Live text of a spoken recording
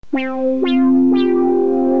Boom!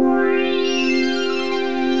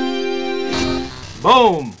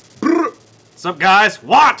 What's up, guys?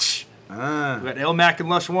 Watch! We got ILLMAC and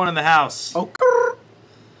LUSH ONE in the house. Oh,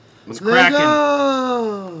 what's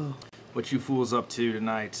cracking? What you fools up to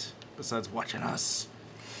tonight, besides watching us?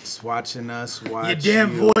 Just watching us watch you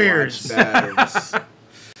damn voyeurs.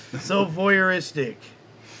 So voyeuristic.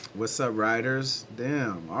 What's up, riders?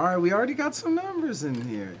 Damn. All right, we already got some numbers in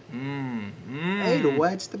here. Hey, to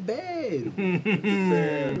watch the bed.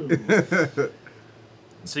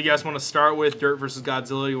 So you guys want to start with Dirt versus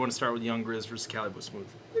Godzilla? Or you want to start with Young GRIZ versus CALI SMOOV?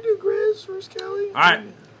 We do GRIZ versus CALI. All right.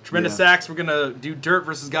 Tremendous Sacks. We're gonna do Dirt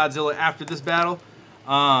versus Godzilla after this battle.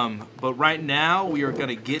 But right now we are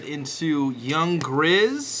gonna get into Young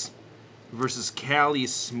GRIZ versus CALI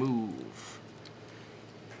SMOOV.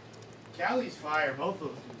 Cali's fire. Both of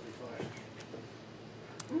those dudes are fire.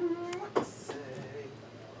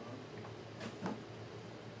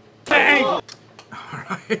 Bang! All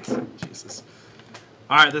right. Jesus.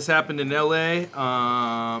 All right. This happened in LA.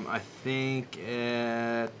 I think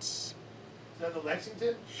at. Is that the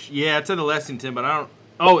Lexington? Yeah, it's at the Lexington, but I don't.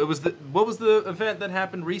 Oh, it was the. What was the event that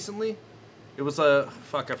happened recently? It was a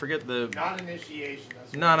fuck. I forget the. Not initiation.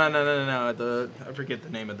 No. I forget the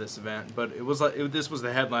name of this event, but it was like this was the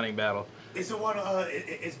headlining battle. It's the one.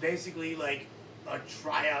 It's basically like a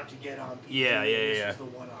tryout to get on. PG, Yeah. This is the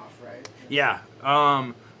one-off, right? Yeah.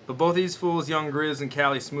 But both these fools, Young GRIZ and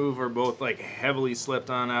CALI SMOOV, are both like heavily slept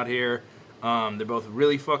on out here. They're both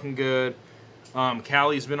really fucking good.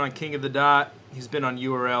 Cali's been on King of the Dot. He's been on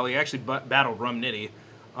URL. He actually battled Rum Nitty.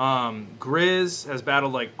 GRIZ has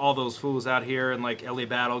battled like all those fools out here in like LA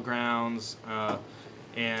Battlegrounds.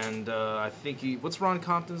 And I think what's Ron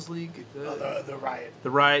Compton's league? The Riot. The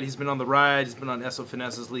Riot. He's been on the Riot. He's been on SO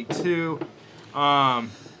Finesse's league too. But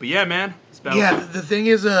yeah, man. Yeah, the thing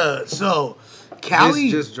is, so CALI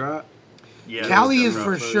just dropped. Yeah, CALI is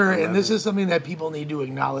for sure, and this is something that people need to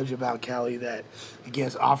acknowledge about CALI that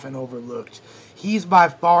gets often overlooked. He's by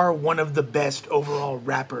far one of the best overall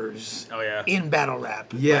rappers in battle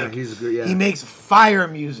rap. Yeah, like, he's good. Yeah, he makes fire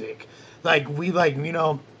music. Like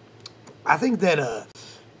I think that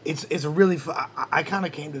it's really. I kind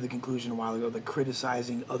of came to the conclusion a while ago that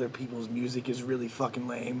criticizing other people's music is really fucking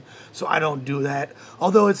lame. So I don't do that.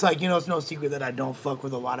 Although it's like, it's no secret that I don't fuck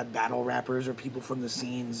with a lot of battle rappers or people from the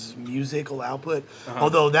scene's musical output.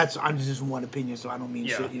 Although I'm just one opinion, so I don't mean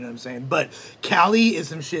shit. You know what I'm saying? But CALI is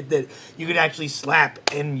some shit that you could actually slap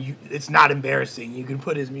and it's not embarrassing. You can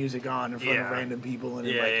put his music on in front of random people and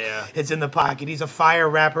it's in the pocket. He's a fire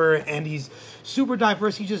rapper and he's super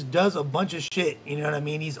diverse. He just does a bunch of shit. You know what I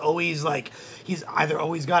mean? He's always like, he's either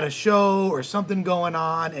always got a show or something going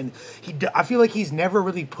on, and I feel like he's never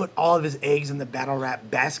really put all of his eggs in the battle rap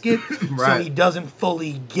basket, so he doesn't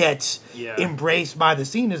fully get embraced by the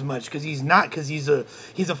scene as much because he's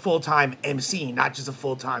a full-time MC, not just a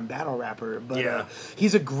full-time battle rapper. But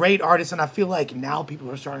he's a great artist, and I feel like now people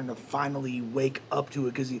are starting to finally wake up to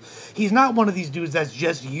it because he's not one of these dudes that's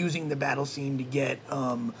just using the battle scene to get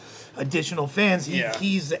additional fans.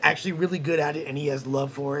 He's actually really good at it, and he has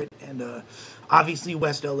love for it, and obviously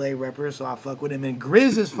West LA rapper, so I fuck with him. And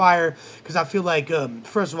GRIZ is fire because I feel like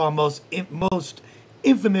first of all, most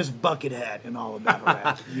infamous bucket hat in all of battle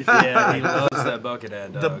rap. Yeah, he loves that bucket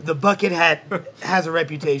hat, dog. The bucket hat has a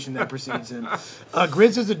reputation that precedes him.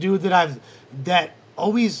 GRIZ is a dude that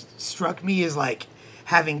always struck me as like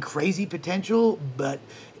having crazy potential, but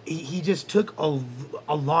he just took a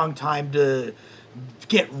long time to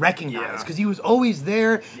get recognized because he was always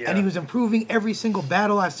there and he was improving every single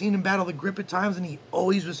battle. I've seen him battle the grip at times and he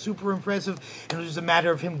always was super impressive, and it was just a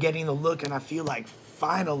matter of him getting the look, and I feel like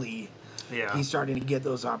finally he's starting to get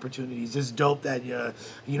those opportunities. It's dope that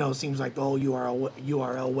seems like the whole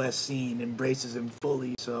URL West scene embraces him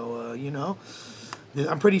fully, so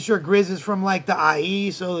I'm pretty sure GRIZ is from like the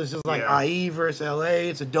IE, so this is like IE versus LA.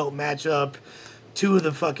 It's a dope matchup. Two of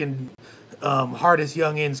the fucking hardest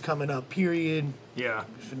youngins coming up, period. Yeah.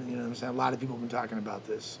 You know what I'm saying? A lot of people have been talking about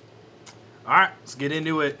this. All right, let's get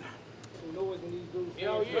into it.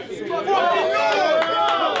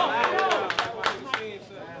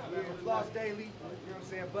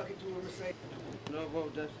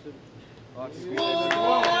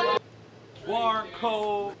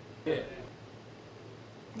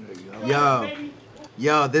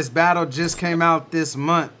 Yo, this battle just came out this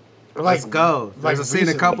month. Let's go. I've seen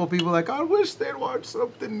a couple people like, I wish they'd watch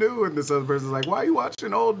something new, and this other person's like, why are you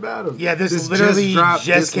watching old battles? Yeah, this literally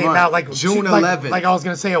just came out like June 11th. Like I was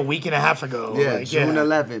gonna say a week and a half ago. Yeah, June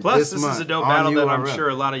 11th. Plus, this is a dope battle that I'm sure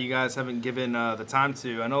a lot of you guys haven't given the time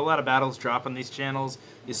to. I know a lot of battles drop on these channels.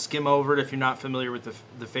 You skim over it if you're not familiar with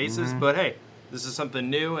the faces, but hey, This is something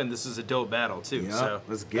new, and this is a dope battle too. Yep, So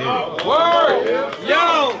let's get it. Word!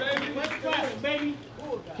 Yo! Baby.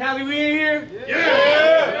 Cali, we in here?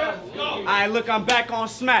 Yeah! Alright, look, I'm back on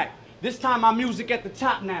smack. This time my music at the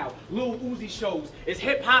top now. Lil Uzi shows. It's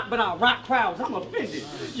hip hop, but I rock crowds. I'm offended.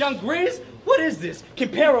 Young GRIZ, what is this?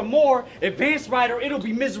 Compare a more advanced writer, it'll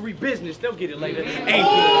be misery business. They'll get it later. Ain't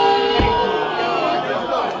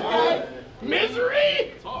good.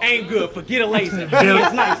 Misery? Ain't good. Forget a laser. It's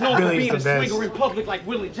nice. Known for being a swinger in public like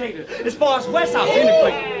Willie Jada. As far as West, I've been the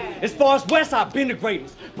greatest. As far as West, I've been the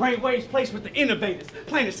greatest. Brainwaves placed with the innovators.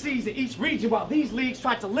 Planting seeds in each region while these leagues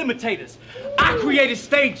try to limitate us. I created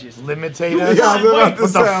stages. Limitate us? What the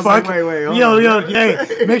fuck? Like, wait, yo,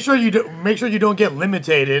 hey, make sure you don't get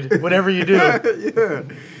limitated. Whatever you do.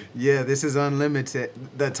 Yeah, this is unlimited.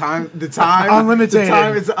 The time unlimited. The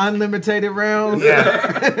time is unlimited round.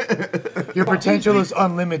 Yeah. Your potential is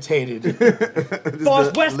unlimited. This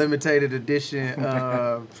is the limited edition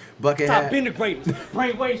bucket hat. I've been the greatest.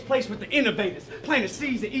 Brainwaves placed with the innovators. Planting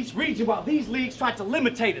seeds in each region while these leagues try to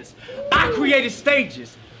limitate us. I created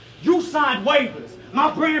stages. You signed waivers. My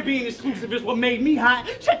brand being exclusive is what made me hot.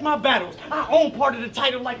 Check my battles. I own part of the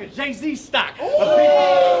title like a Jay-Z stock.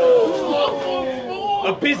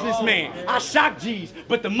 A businessman. I shock G's,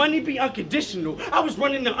 but the money be unconditional. I was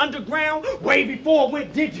running the underground way before it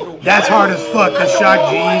went digital. That's hard as fuck, the shock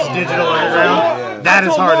G's, digital underground. That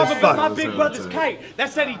is hard as fuck. My big brother's kite that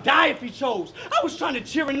said he'd die if he chose. I was trying to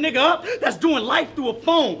cheer a nigga up that's doing life through a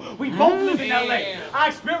phone. We both live in LA. Our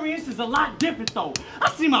experience is a lot different though. I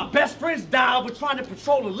see my best friends die over trying to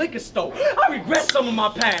patrol a liquor store. I regret some of my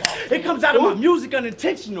past. It comes out of my music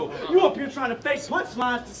unintentional. You up here trying to fake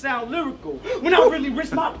punchlines to sound lyrical. When I really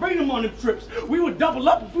risked my freedom on them trips, we would double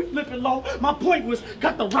up if we flip it low. My point was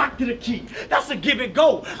cut the rock to the key. That's a give and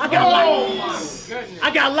go. I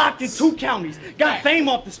got locked in 2 counties. Got fame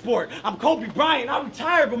off the sport. I'm Kobe Bryant. I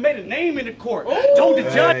retired but made a name in the court. Told the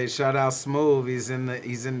judge. Hey, shout out Smooth. He's in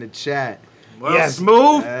the chat. Well, yes,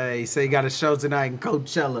 Smooth. Hey, he said he got a show tonight in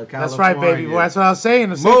Coachella, California. That's right, baby boy. That's what I was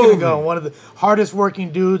saying a second ago. One of the hardest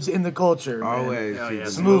working dudes in the culture. Always. Yeah,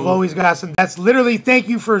 Smooth always got some. That's literally, thank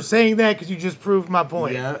you for saying that because you just proved my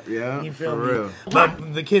point. Yeah, you feel for me? real.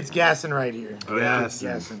 But the kid's gassing right here. Oh,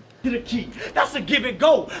 gassing. To the key. That's a give and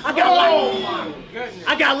go. I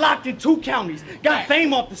got locked in 2 counties. Got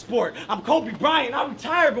fame off the sport. I'm Kobe Bryant. I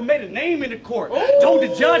retired but made a name in the court. Told the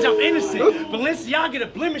judge I'm innocent. Balenciaga the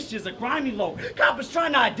blemishes, a grimy low. Coppers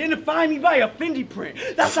trying to identify me by a Fendi print.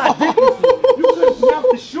 That's identity. You couldn't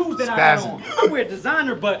pronounce the shoes that I had on. I wear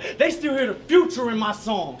designer, but they still hear the future in my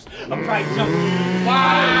songs. A bright jump.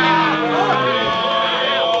 Wow.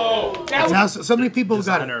 Now, so many people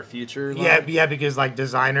designer future. Yeah, because like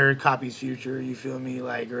designer copies future. You feel me?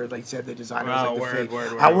 Like or like said the designer is like the fake.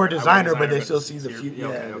 I wore designer, but they still see the future.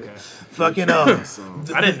 Okay. Fucking I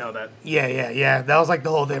didn't know that. Yeah. That was like the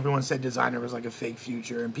whole thing. Everyone said designer was like a fake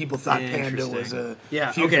future, and people thought Panda was a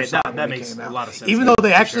future song. That makes a lot of sense. Even though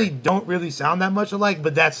they actually don't really sound that much alike,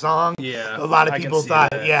 but that song, a lot of people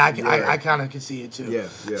thought. I kind of can see it too.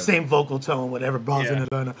 Yeah. Same vocal tone, whatever. Fucking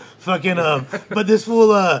but this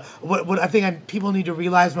fool. What I think people need to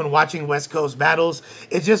realize when watching West Coast battles,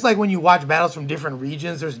 it's just like when you watch battles from different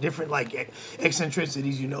regions, there's different like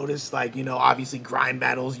eccentricities you notice. Like, you know, obviously grime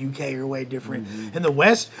battles, UK are way different. In the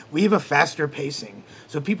West, we have a faster pacing.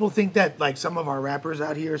 So people think that like some of our rappers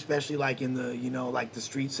out here, especially like in the, you know, like the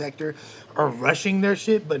street sector, are rushing their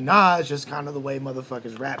shit, but nah, it's just kind of the way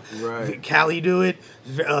motherfuckers rap. Right. Cali do it.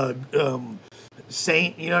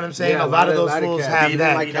 Saint, you know what I'm saying? A lot of those fools have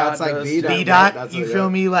that. Like cats like B-Dot, you feel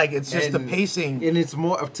me? Like, it's just the pacing. And it's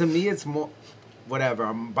more, to me, it's more, whatever,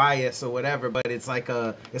 I'm biased or whatever, but it's like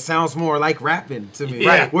it sounds more like rapping to me.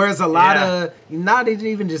 Right. Whereas a lot of, not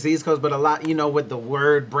even just East Coast, but a lot, you know, with the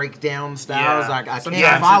word breakdown styles, like I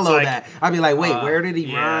can't follow that. I'd be like, wait, where did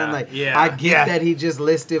he rhyme? Like, I get that he just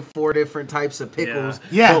listed 4 different types of pickles,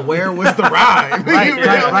 but where was the rhyme?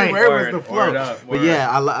 Right. Where was the flow? But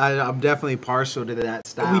I'm definitely partial to that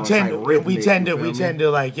style. We tend to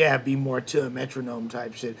like, be more to a metronome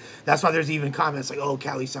type shit. That's why there's even comments like, oh,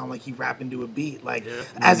 Cali sound like he rapping to a beat. Like,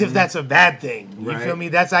 as if that's a bad thing. You feel me?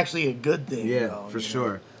 That's actually a good thing. Yeah, though, for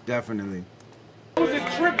sure. Definitely. It was a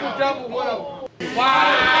triple-double with a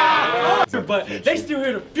wow. But they still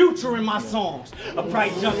hear the future in my songs. A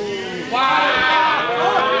bright jump. Wow.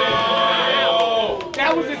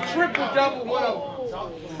 That was a triple-double with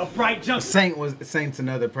a bright jump. Saint's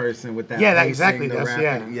another person with that. Yeah, that exactly. That's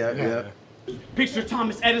yeah. Picture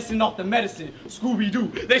Thomas Edison off the medicine.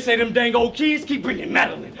 Scooby-Doo. They say them dang old kids keep bringing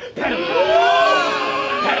meddling. Peddling.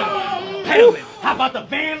 How about the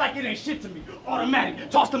van like it ain't shit to me? Automatic.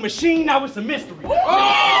 Toss the machine, now it's a mystery.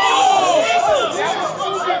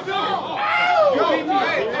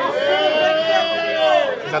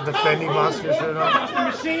 Got the Fendi Monster shirt on. Touch the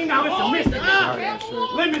machine, now it's a mystery.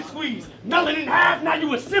 Lemon squeeze, melon in half, now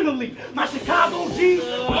you a simile. My Chicago G's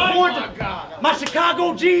was born my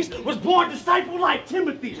Chicago G's was born disciple like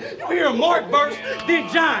Timothy. You hear a Mark verse, then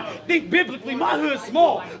John. Think biblically, my hood's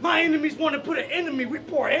small. My enemies want to put an enemy, we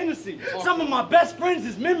pour Hennessy. Some of my best friends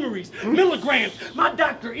is memories, milligrams. My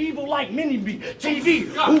Dr. Evil like mini-me. TV,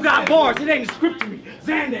 who got bars? It ain't a script to me.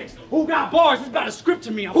 Xanax, who got bars? It's about a script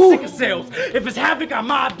to me. I'm sick of sales. If it's havoc, I'm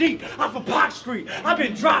Mob Deep. I'm from Park Street. I've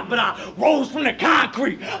been dropped, but I rose from the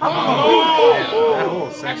concrete. I'm from That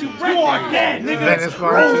whole section. You are dead, nigga.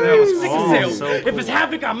 Rose, sick of sales. If it's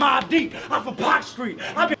havoc, I'm Mob Deep. I'm from Park Street.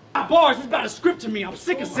 I've been bars, it's about a script to me. I'm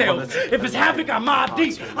sick of sales. If it's havoc, I'm Mob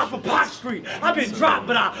Deep. I'm from Park Street. I've been dropped,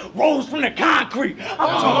 but I rose from the concrete.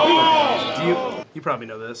 You probably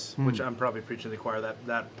know this, which I'm probably preaching to the choir.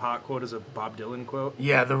 That Pac quote is a Bob Dylan quote.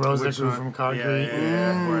 Yeah, the rose that grew from concrete.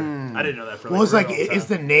 Yeah. I didn't know that for well, it's like it's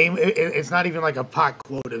the name. It's not even like a Pac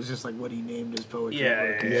quote. It was just like what he named his poetry.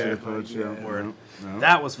 Word.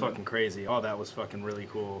 That was fucking crazy. Oh, that was fucking really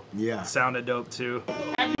cool. Yeah. It sounded dope too.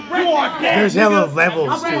 There's hella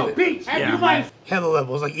levels to it. Yeah. Hella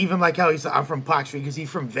levels. Like even like how he said, I'm from Park Street because he's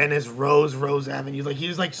from Venice, Rose Avenue. Like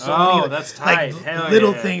he's like so many that's tight. like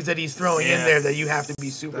little things that he's throwing in there that you have to be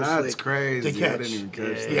super slick. That's crazy. To catch. I didn't even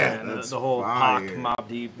catch that. Yeah. That's the whole Pac Mob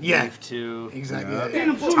Deep beef too. Exactly.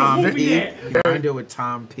 Yeah. Tom P. You find it with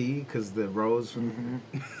Tom P. because the rose from.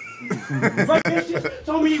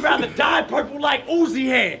 Told me he'd rather die purple like Uzi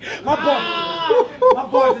had. My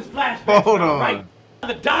boys is flashbacks. Hold on. Right.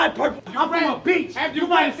 The die purple. I'm from a beach. You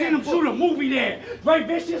might have seen him shoot a movie there. Ray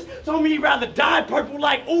Vicious told me he'd rather die purple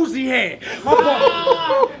like Uzi had.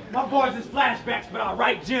 My boys is flashbacks, but I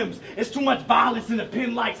write gems. It's too much violence in a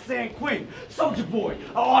pen like San Quentin. Soldier Boy,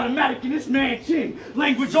 an automatic in this man chin.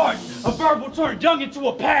 Language arts, a verbal turned young into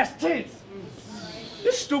a past tense.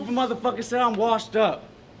 This stupid motherfucker said I'm washed up.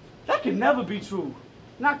 That can never be true.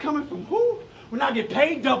 Not coming from who? When I get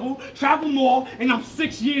paid double, travel more, and I'm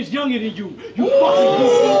 6 years younger than you. You fucking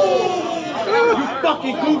goofy. You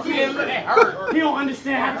fucking goofy. He don't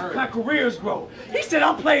understand how careers grow. He said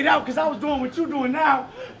I'm played out because I was doing what you're doing now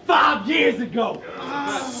 5 years ago.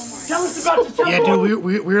 Tell us about your Yeah, dude,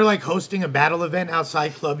 we were like hosting a battle event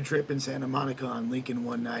outside Club Trip in Santa Monica on Lincoln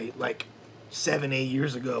one night, like 7, 8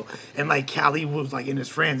 years ago, and like Cali was like, and his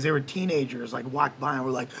friends, they were teenagers, like walked by and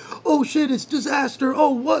were like, oh shit, it's disaster, oh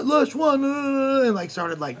what, Lush One, and like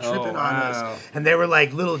started like tripping on us, and they were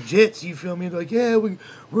like little jits, you feel me? They're like, yeah,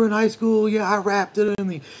 we're in high school, yeah, I rapped it,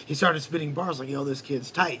 and he started spitting bars like, yo, this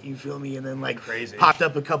kid's tight, you feel me? And then like crazy popped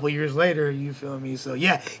up a couple years later, you feel me? So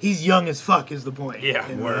yeah, he's young as fuck is the point. Yeah,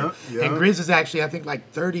 and GRIZ is actually I think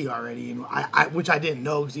like 30 already, and I which I didn't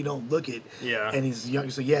know because he don't look it. Yeah, and he's young,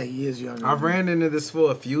 so yeah, he is young. I've ran into this fool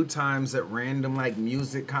a few times at random like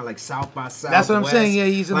music, kind of like South by Southwest. That's what I'm saying. Yeah,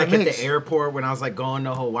 he's in like the mix. at the airport when I was like going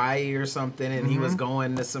to Hawaii or something, and he was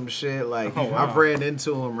going to some shit. Like I've ran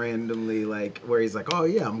into him randomly, like where he's like, "Oh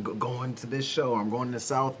yeah, I'm going to this show. I'm going to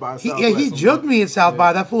South by Southwest." Yeah, he joked me at South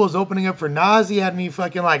by. That fool was opening up for Nas. He had me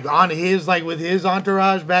fucking like on his like with his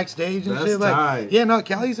entourage backstage and shit. Like, tight. yeah, no,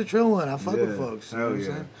 Cali's a trill one. I fuck with folks. Hell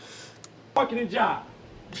yeah. Marketing job.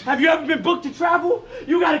 Have you ever been booked to travel?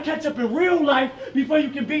 You gotta catch up in real life before you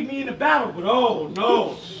can beat me in the battle. But oh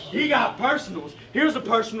no, he got personals. Here's a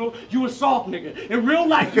personal. You a soft nigga. In real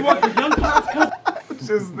life, you work with young pops.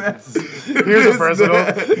 Just that. Here's a personal.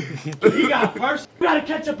 He got personal. You gotta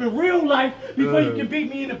catch up in real life before you can beat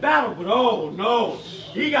me in the battle. But oh no,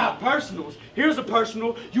 he got personals. Here's a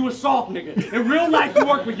personal. You a soft nigga. In real life, you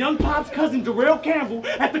work with young pop's cousin Darrell Campbell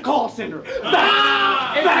at the call center.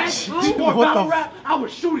 Facts. For battle rap, I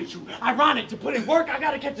would shoot at you. Ironic, to put in work, I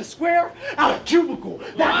gotta catch a square out of cubicle.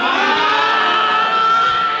 That's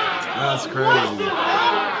crazy.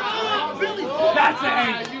 That's an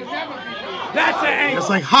angle. That's an angle. It's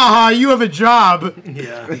like, haha, you have a job.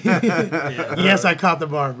 Yeah. Yes, I caught the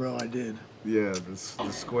bar, bro. I did. Yeah, the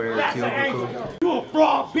square That's an cubicle. angle. You a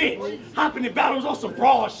fraud bitch. Hopping in battles on some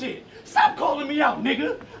fraud shit. Stop calling me out,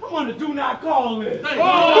 nigga. I'm on the do not call list. This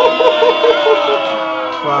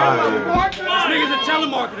nigga's a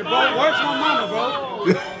telemarketer, bro. Works my mama, bro.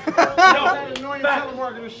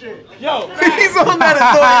 Yo, He's on that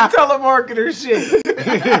annoying telemarketer shit.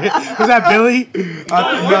 Was that Billy? No, I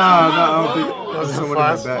don't think that was someone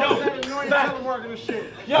in the back.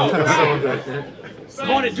 Yo,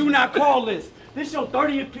 on the do not call list. This your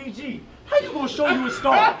 30th PG. How you gonna show you a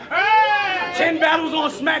star? 10 battles on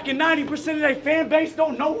Smack and 90% of their fan base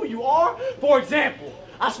don't know who you are? For example,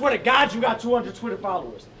 I swear to God you got 200 Twitter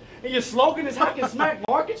followers. And your slogan is how can smack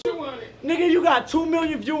market you? Nigga, you got 2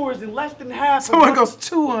 million viewers and less than half. Someone goes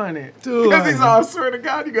 200. Because he's all, I swear to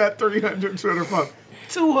God, you got 300 Twitter followers.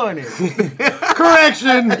 200.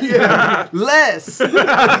 Correction. Yeah. Less.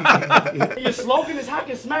 Your slogan is how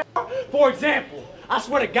can smack. For example, I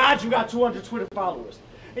swear to God, you got 200 Twitter followers.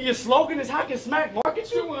 And your slogan is how can smack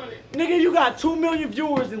market you? Nigga, you got 2 million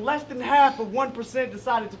viewers and less than half of 1%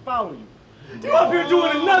 decided to follow you. You up here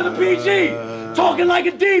doing another PG, talking like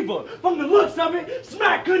a diva. From the looks of it,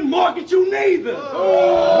 Smack couldn't market you neither.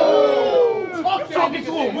 You talking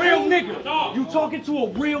to a real nigga. You talking to a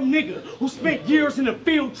real nigga who spent years in the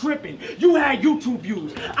field tripping. You had YouTube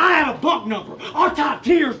views. I had a bump number. Our top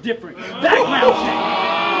tier's different. Background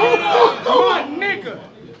check. Come on, nigga.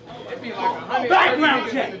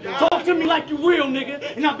 Background check. Talk to me like you real,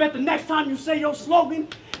 nigga. And I bet the next time you say your slogan,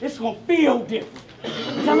 it's gonna feel different.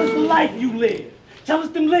 Tell us the life you live. Tell us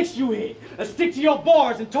them licks you hit. Stick to your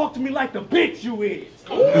bars and talk to me like the bitch you is.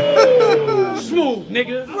 Smooth,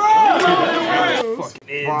 nigga. Fucking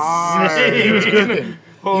insane. He was cooking.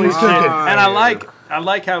 Holy shit. And I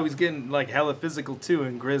like how he's getting like hella physical too,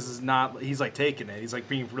 and GRIZ is not. He's like taking it. He's like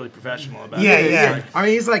being really professional about it. Yeah. I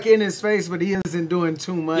mean, he's like in his face, but he isn't doing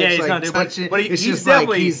too much. Yeah, he's like not doing, touching. but it's just like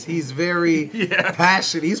he's very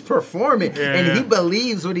passionate. He's performing, and he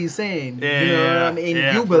believes what he's saying. You know what I mean?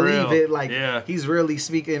 And you believe it. Like he's really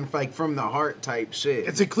speaking like from the heart type shit.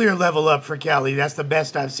 It's a clear level up for Cali. That's the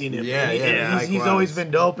best I've seen him. He's always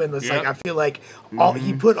been dope, and it's like I feel like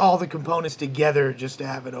he put all the components together just to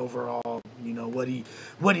have it overall. You know what he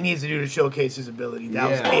needs to do to showcase his ability. That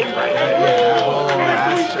was it right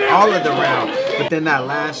there. All of the round, but then that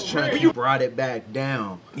last chunk he brought it back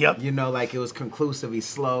down. Yep. You know, like it was conclusive. He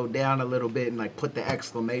slowed down a little bit and like put the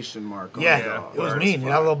exclamation mark on it. Yeah, it was mean. He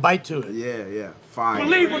had a little bite to it. Yeah. Fire.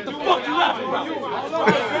 Believe what the fuck you laughing about.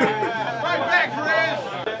 Fight back,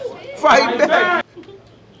 GRIZ. Fight back.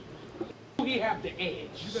 He have the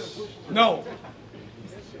edge. No.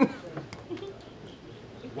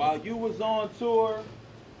 While you was on tour,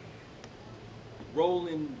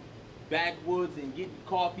 rolling backwoods and getting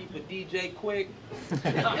coffee for DJ Quick,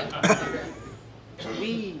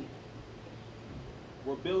 we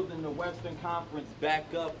were building the Western Conference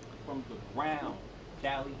back up from the ground,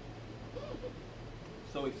 Cali.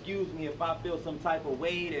 So excuse me if I feel some type of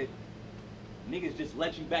way that niggas just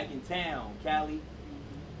let you back in town, Cali.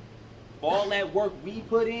 For all that work we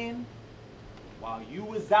put in, while you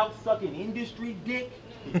was out sucking industry dick,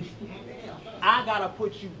 I gotta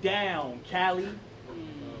put you down, Cali.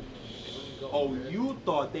 Oh, you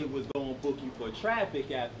thought they was gonna book you for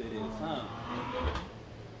traffic after this, huh?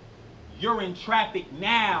 You're in traffic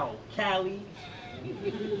now, Cali.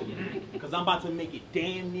 Cause I'm about to make it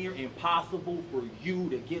damn near impossible for you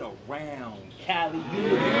to get around, Cali. You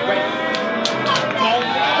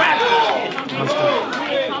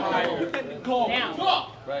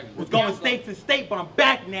was was going state to state, but I'm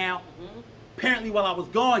back now. Apparently, while I was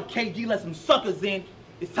gone, KG let some suckers in.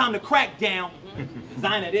 It's time to crack down.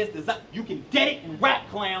 Design of this, you can get it and rap,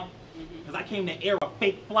 clown. Cause I came to air a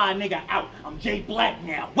fake fly nigga out. I'm Jay Black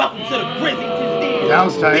now. Welcome to the Grizzington. That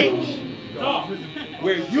was tight. Bitch.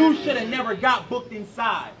 Where you should have never got booked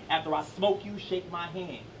inside. After I smoke you, shake my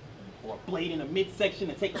hand. Or a blade in the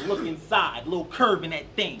midsection and take a look inside. Little curve in that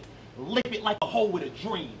thing. Lip it like a hole with a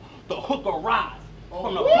dream. The hook will rise.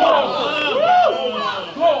 From the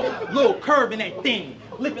bottom. Little curve in that thing.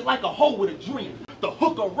 Lip it like a hole with a dream. The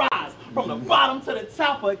hook will rise. From the bottom to the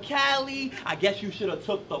top of Cali. I guess you should have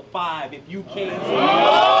took the 5 if you came to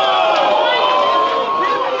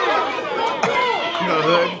The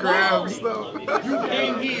hood grabs though. You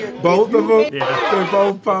came here. Both of them. They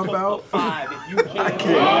both pump out. 5 if you came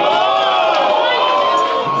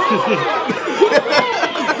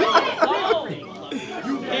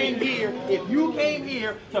If you came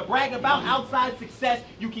here to brag about outside success,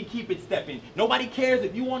 you can keep it stepping. Nobody cares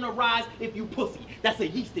if you on the rise, if you pussy. That's a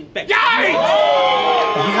yeast infection. Yikes!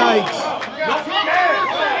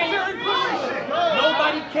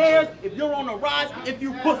 Nobody cares if you're on the rise, if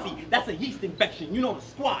you pussy. That's a yeast infection. You know the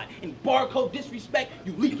squad. And barcode disrespect,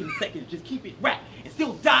 you leak in seconds. Just keep it rap and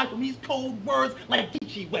still die from these cold words like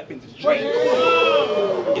Geechee weapons. It's trade.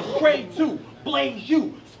 It's trade too. Blaze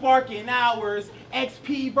you. Sparking hours.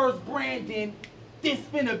 XP versus Brandon. This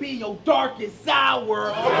finna be your darkest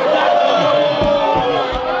hour.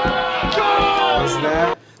 What's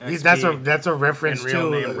that? That's a reference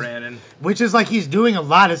real to name Brandon. which is like he's doing a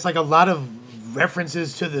lot. It's like a lot of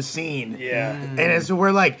references to the scene. Yeah. And so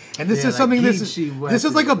we're like, and this is something this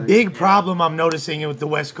is like a big problem I'm noticing with the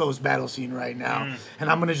West Coast battle scene right now. And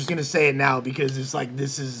I'm just gonna say it now because it's like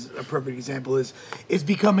this is a perfect example. It's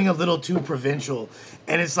becoming a little too provincial,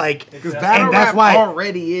 and it's like because battle rap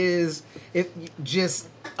already is just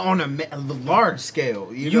on a large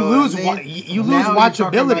scale. You lose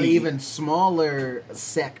watchability. Even smaller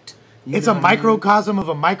sect. It's a microcosm of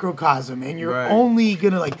a microcosm, and you're only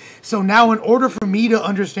gonna like. So now, in order for me to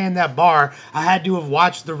understand that bar, I had to have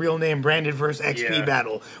watched the Real Name Branded versus XP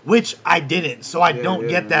battle, which I didn't. So I don't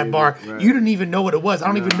get that bar. Right. You didn't even know what it was. I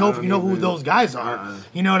don't even know if you know who those guys are.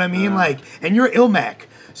 You know what I mean? Like, and you're ILLMAC.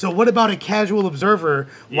 So what about a casual observer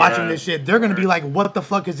watching this shit? They're gonna be like, "What the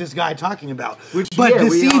fuck is this guy talking about?"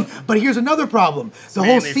 But here's another problem: the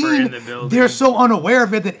whole scene, they're so unaware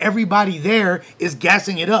of it that everybody there is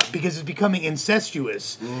gassing it up because it's becoming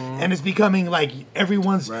incestuous, and it's becoming like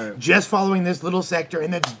everyone's just following this little sector,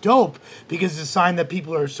 and that's dope because it's a sign that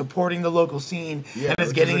people are supporting the local scene and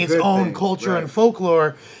it's getting its own culture and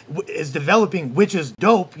folklore is developing, which is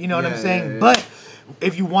dope. You know what I'm saying? But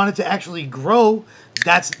if you want it to actually grow,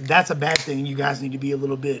 that's a bad thing. You guys need to be a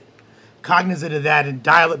little bit cognizant of that and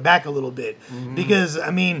dial it back a little bit. Because, I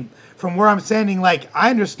mean, from where I'm standing, like, I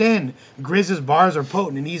understand GRIZ's bars are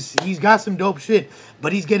potent and he's got some dope shit,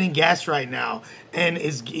 but he's getting gassed right now. And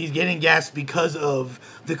he's getting gassed because of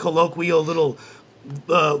the colloquial little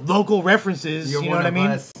local references. You know what I mean?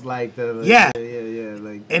 Like like,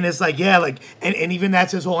 and it's like, and even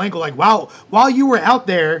that's his whole angle. Like, while you were out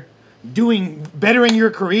there bettering your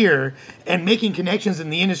career and making connections in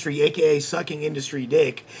the industry, aka sucking industry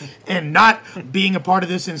dick, and not being a part of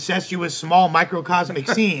this incestuous small microcosmic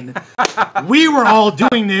scene, we were all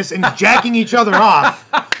doing this and jacking each other off.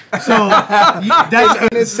 So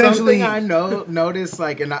that's essentially something I noticed,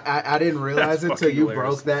 like, and I didn't realize it until you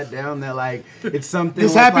broke that down. That like it's something.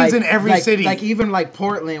 This happens in every city, like even like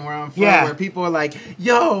Portland, where I'm from, where people are like,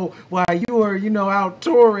 "Yo, while you were out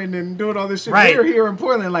touring and doing all this shit, we're here in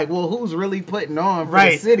Portland." Like, well, who's really putting on for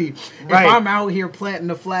the city? If I'm out here planting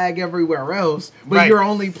the flag everywhere else, but you're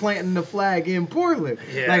only planting the flag in Portland,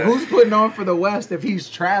 like who's putting on for the West if he's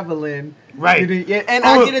traveling? Right, and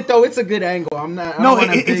I get it though. It's a good angle. I'm not.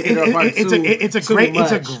 It's a great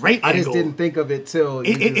angle. I just didn't think of it till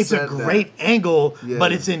it's a great angle,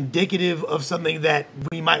 but it's indicative of something that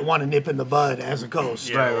we might want to nip in the bud as a coast,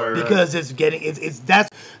 because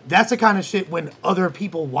that's the kind of shit when other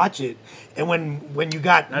people watch it, and when you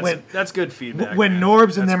got that's good feedback. When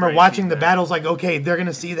Norbs and them are watching the battles, like, okay, they're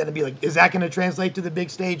gonna see that and be like, is that gonna translate to the big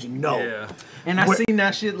stage? No. Yeah. And I seen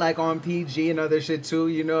that shit like on PG and other shit too.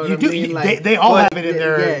 You know what I mean? They all have it in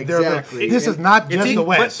their. Exactly. This is not just the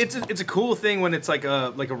West. But it's a cool thing when it's like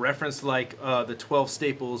a reference to like the 12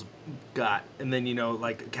 staples got, and then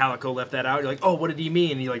like Calico left that out. You're like, oh, what did he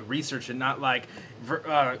mean? And you like research it, not like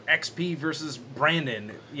XP versus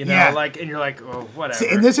Brandon. Like, and you're like, oh, whatever. See,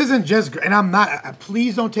 and this isn't just, and I'm not.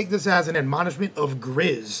 Please don't take this as an admonishment of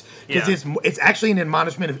GRIZ, because it's actually an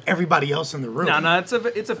admonishment of everybody else in the room. No, it's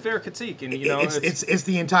a fair critique, and it's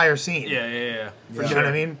the entire scene. Yeah. For sure. What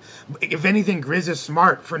I mean? If anything, GRIZ is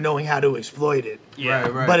smart for knowing how to exploit it. Yeah,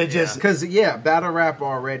 right. But it just because battle rap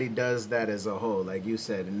already does that as a whole, like you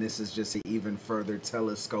said, and this is just an even further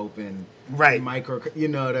telescoping, micro. You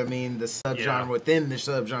know what I mean? The subgenre within the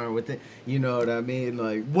subgenre within. You know what I mean?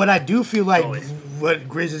 Like, what I do feel like what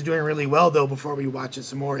GRIZ is doing really well though, before we watch it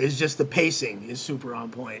some more, is just the pacing is super on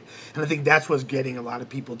point, and I think that's what's getting a lot of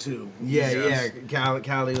people too.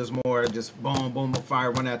 Cali was more just boom, boom,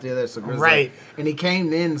 fire one after the other. So right, and he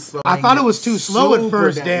came in slow. I thought it was too slow at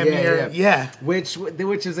first, damn near. Yeah. Which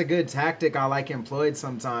is a good tactic I like employed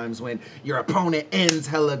sometimes when your opponent ends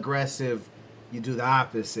hella aggressive. You do the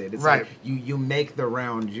opposite. It's like you make the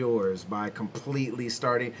round yours by completely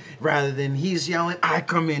starting, rather than he's yelling, I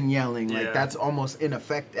come in yelling. Like, that's almost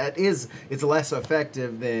ineffective. It's less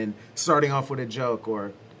effective than starting off with a joke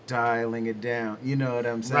or dialing it down. You know what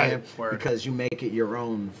I'm saying? Because you make it your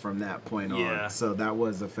own from that point on. So that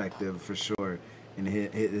was effective for sure. And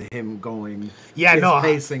him going,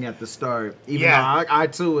 pacing at the start. Even though I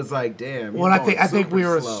too was like, damn. Well, I think we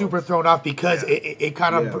were super thrown off because it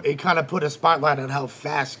kind of put a spotlight on how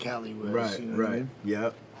fast Cali was. Right, you know what I mean?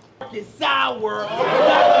 Yep. It's sour.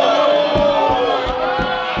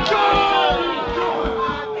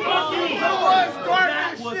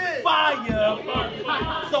 That was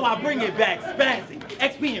fire. So I bring it back, spazzy.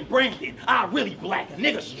 XP and Brandon, I really black.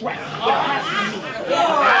 Nigga strapped.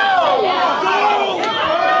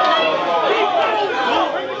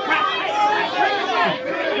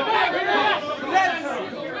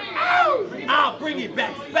 I'll bring it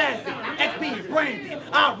back, spazzy. XP and Brandon,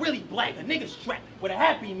 I really black. A nigga strapped.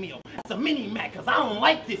 Happy Meal. That's a mini Mac, cause I don't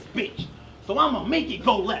like this bitch. So I'ma make it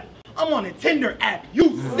go left. I'm on the Tinder app.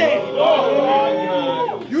 You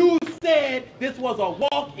said this was a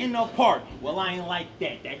walk in the park. Well, I ain't like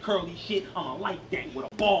that. That curly shit, I'ma like that with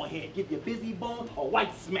a bald head. Give you a busy bone, a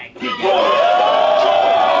white smack. Big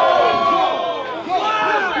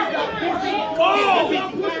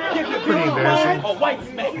Pretty embarrassing. A white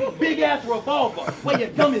smack, big ass revolver. Where your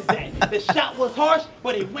gum is at? The shot was harsh,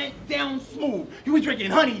 but it went down smooth. You was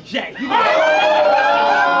drinking honey jack.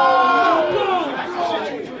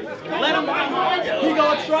 Let him. He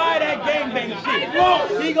gonna try that gangbang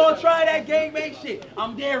shit. He gonna try that gangbang shit.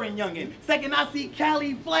 I'm daring, youngin'. Second I see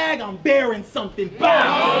Cali flag, I'm bearing something.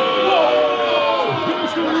 Bow.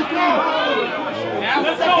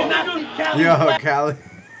 Yo,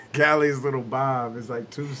 Cali's little Bob is like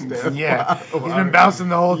two-step. Yeah, he's been bouncing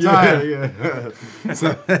the whole time. Yeah.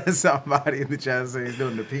 So, somebody in the chat saying he's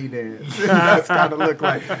doing the pee dance. That's kind of look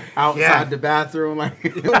like outside the bathroom. Like,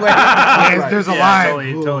 there's a line.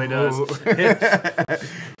 He totally does.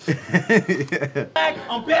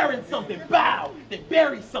 I'm bearing something. Bow. They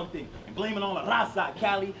bury something. And blame it on the raza,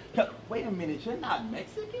 Cali. Wait a minute, you're not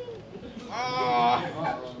Mexican?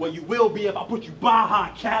 Well, you will be if I put you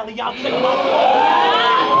Baja, Cali. I'll check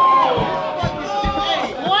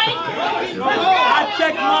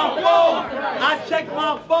my phone. I check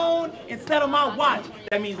my phone instead of my watch.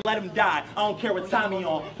 That means let him die. I don't care what time he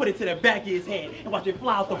on. Put it to the back of his head and watch it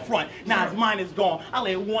fly out the front. Now his mind is gone. I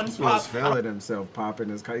let one pop. He's feeling himself popping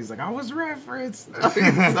his collar. He's like, I was referenced.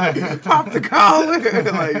 He's like, pop the collar.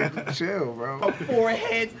 Like, chill, bro.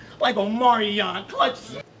 Foreheads like a Marion clutch.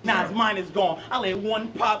 Now his mind is gone. I let one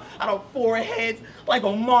pop out of 4 heads like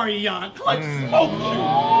a Marion clutch.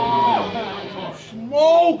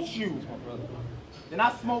 Smoked you. Then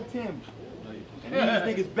I smoked him. And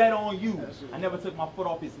these niggas bet on you. I never took my foot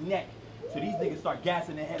off his neck. So these niggas start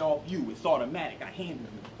gassing the head off you. It's automatic. I handle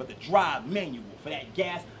you. But the drive manual for that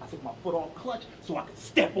gas, I took my foot off clutch so I could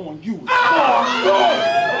step on you.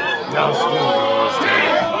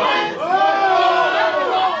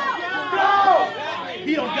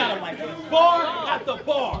 He don't got it like that. Bar after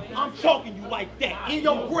bar, I'm talking you like that. In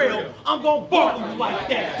your grill, I'm gonna bark you like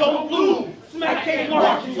that. Don't lose. Smack can't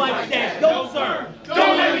mark you like that. Don't sir.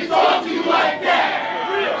 Don't let me talk to you like that.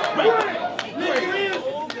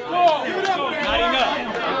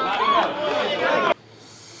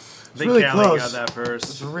 I think really Cali close. got that first.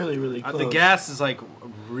 It's really, really close. The gas is like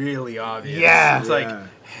really obvious. Yeah. It's like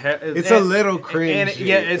it's a little cringy. And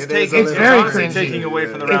it's very cringy. taking away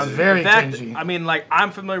from the It's round. very In fact, cringy. I mean, like,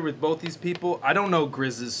 I'm familiar with both these people. I don't know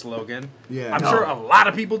GRIZ's slogan. Yeah. I'm sure a lot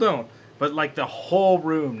of people don't. But like the whole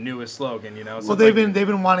room knew his slogan, you know. So Well, they've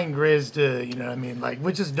been wanting GRIZ to, you know what I mean, like,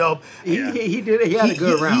 which is dope. He did. He had a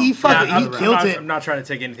good round. He killed it. I'm not trying to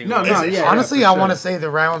take anything No, away. no, yeah. Honestly, for I sure. want to say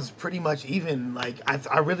the round's pretty much even. Like,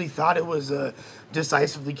 I really thought it was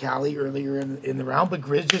decisively Cali earlier in the round, but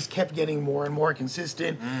GRIZ just kept getting more and more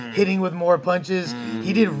consistent, hitting with more punches.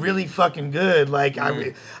 He did really fucking good. Like,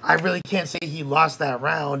 I really can't say he lost that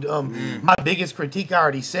round. My biggest critique I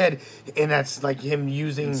already said, and that's like him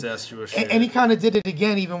using incestuous and, shit. and he kind of did it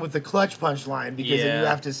again, even with the clutch punchline, because then you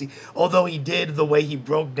have to see. Although he did the way he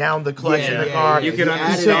broke down the clutch in the car, you can He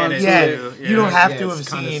understand it. yeah, too. you don't have to it's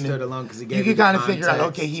have kinda seen. stood alone 'cause he You gave can the kind of figure out,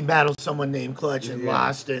 context. okay, he battled someone named Clutch and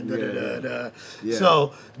lost, and Yeah.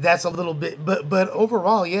 So that's a little bit, but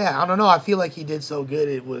overall, yeah, I don't know. I feel like he did so good.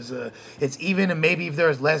 It was, it's even, and maybe if there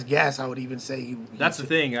was less gas, I would even say he. That's the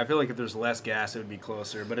thing. I feel like if there's less gas, it would be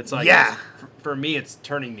closer. But it's like, for me, it's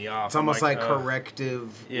turning me off. It's almost like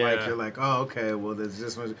corrective. Yeah. Like you're like, oh, okay, well, there's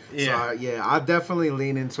this much. Yeah. So, I definitely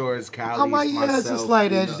leaning towards Cali. Oh my, yeah, it's a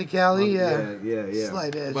slight edge to Cali, yeah.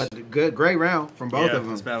 Slight edge. But great round from both of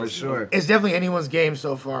them, this for battle's sure. It's definitely anyone's game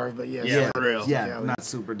so far, but yeah. Yeah, for real. Yeah, not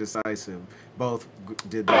super decisive. Both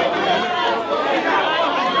did that.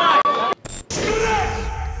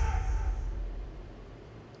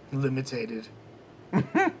 Limited.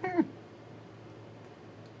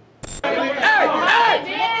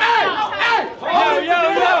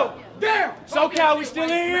 Yo! Damn! So Cal, we still in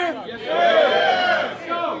here? Yes, sir!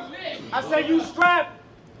 I say you strapped?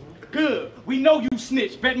 Good. We know you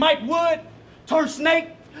snitch. Bet Mike Wood turn snake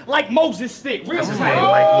like Moses stick. Real But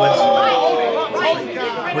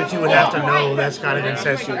you would have to know that's kind of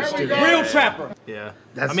incestuous too. Real trapper. Yeah.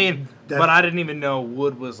 That's- I mean, that- but I didn't even know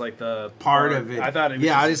Wood was like the Part of it. I thought it was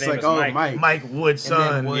I just just his like, name was Mike. Mike Wood's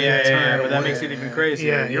son. Wood Yeah, turned but that Wood. makes it even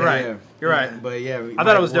crazier. Yeah, You're yeah. right. You're right. But yeah, I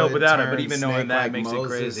thought it was Mike dope Wood without it, but turned even knowing snake that like makes it Moses,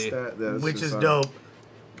 crazy. that's Which just is like dope.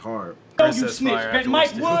 hard. Know Chris you says snitch. fire Bet Mike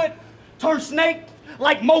afterwards, Wood turn snake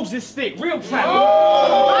like Moses stick. Real trapper.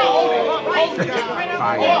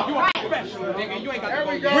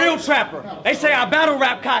 Real trapper. They say I battle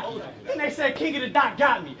rap cocky. And they say King of the Dot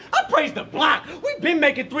got me. I praise the block. We been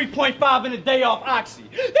making 3.5 in a day off Oxy.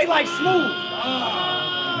 They like smooth.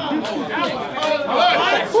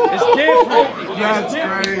 It's different. That's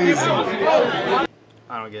crazy.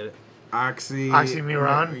 I don't get it.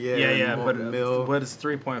 Oxymoron? Yeah, but what does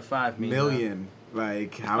 3.5 mean? Million.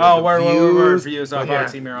 Like, how word views off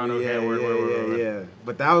Oxymoron. Okay, word. Yeah.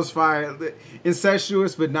 But that was fire.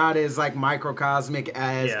 Incestuous, but not as like microcosmic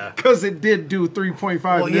as because it did do 3.5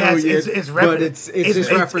 million. Yeah, it's just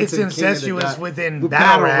referencing it's incestuous within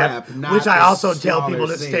battle rap, which I also tell people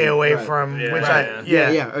to stay away from.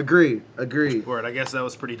 Agreed. Word. I guess that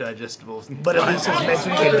was pretty digestible. But at least it's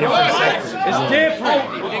mentioning a different sector. It's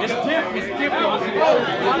different.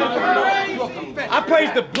 I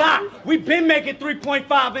praise the block. We've been making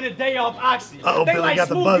 3.5 in a day off Oxy. Oh, they Billy like got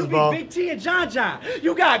the smooth, buzzball. You be Big T and John.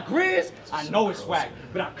 You got Grizz. I know it's swag,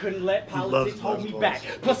 but I couldn't let politics hold me back.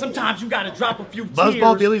 Plus, sometimes you gotta drop a few tears.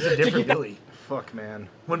 Buzzball Billy's a different Billy. Fuck, man.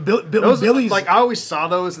 When Billy's like, I always saw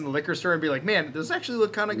those in the liquor store and be like, man, those actually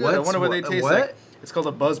look kind of good. I wonder what they taste like. It's called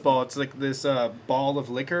a buzzball. It's like this ball of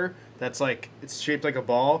liquor that's like, it's shaped like a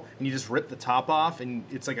ball, and you just rip the top off, and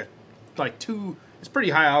it's like two. It's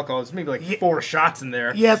pretty high alcohol. It's maybe like 4 shots in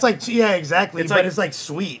there. Yeah, it's like exactly. It's like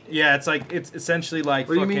sweet. Yeah, it's essentially like.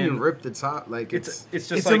 What do you mean you rip the top? Like it's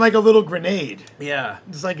just in like a little grenade. Yeah,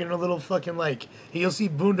 it's like in a little fucking like. You'll see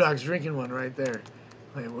Boondocks drinking one right there.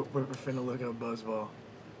 Wait, we're finna look up Buzzball.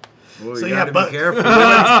 Well, so you gotta be careful.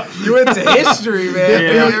 You went to history,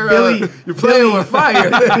 man. Billy, you're playing with fire.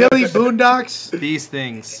 Billy Boondocks. These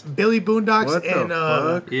things. Billy Boondocks what and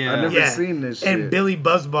the fuck? Yeah, I've never seen this shit. And Billy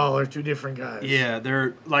Buzzball are two different guys. Yeah,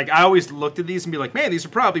 they're like, I always looked at these and be like, man, these are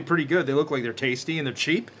probably pretty good. They look like they're tasty and they're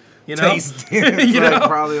cheap. You know, you know?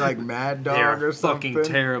 Probably like Mad Dog or something.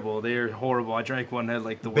 Fucking terrible. They're horrible. I drank one that had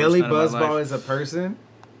like the worst Billy night of my life. Buzzball is a person.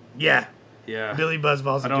 Yeah. Yeah, Billy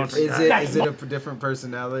Buzzball's a different guy. Is it a different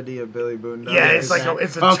personality of Billy Boondocks? Yeah, it's like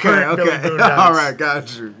it's a turnt Billy Boondocks. All right,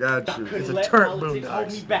 got you. It's a turnt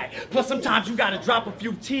Boondocks. Plus, sometimes you gotta drop a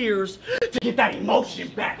few tears to get that emotion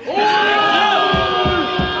back.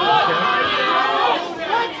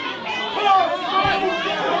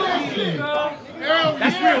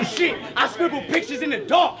 That's real shit. I scribble pictures in the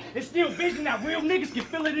dark and still vision that real niggas can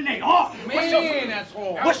feel it in their heart.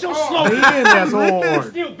 What's your slogan? That's hard.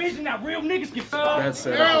 Still vision that real niggas can feel it.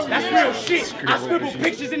 That's real shit. I scribble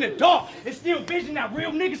pictures in the dark and still vision that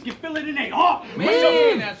real niggas can feel it in their heart.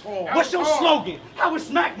 What's your slogan? How is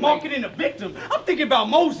Smack marketing a victim? I'm thinking about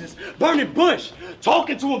Moses, burning bush,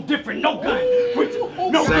 talking to him different, no gun.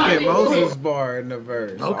 No Second gun. Moses bar in the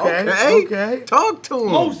verse. Okay. Talk to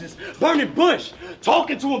him. Moses, burning bush,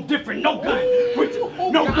 talking to him different, no gun.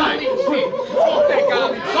 No gun.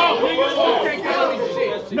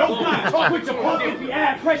 No gun. Quit your punk if you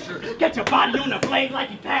add pressure. Get your body on the blade like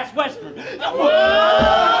you passed Western. You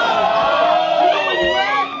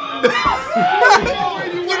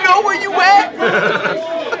know where you at?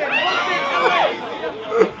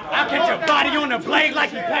 I'll catch your body on the blade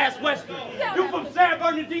like you passed Western. You from San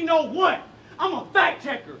Bernardino what? I'm a fact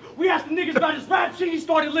checker. We asked the niggas about his rap shit, he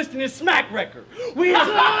started listing his smack record. We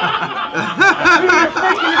asked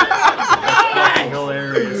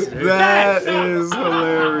hilarious. That is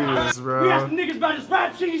hilarious, bro. We asked the niggas about his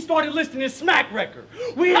rap shit, he started listing his smack record.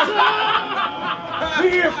 We here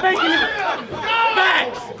faking him.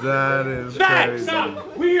 Facts. That is facts. crazy.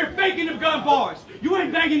 We here faking them gun bars. You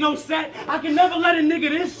ain't banging no set. I can never let a nigga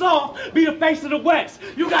this soft be the face of the West.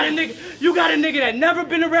 You got a nigga that never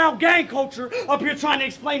been around gang culture up here trying to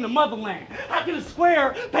explain the motherland. How can a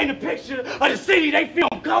square paint a picture of the city they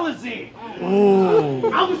film colors in?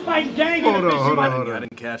 Ooh. I was fighting gang Hold in the on. I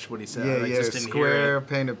didn't catch what he said. Yeah, I just didn't square, hear it.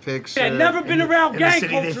 paint a picture. That never been around gang culture.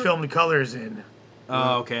 culture. The city they filmed colors in.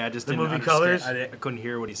 Oh, okay. I just didn't movie Colors. I couldn't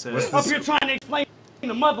hear what he said. Up here trying to explain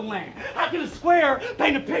the motherland. How can a square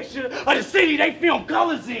paint a picture of the city they film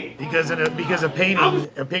colors in? Because a painting,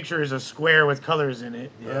 a picture is a square with colors in it.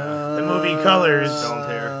 Yeah. The movie Colors. Don't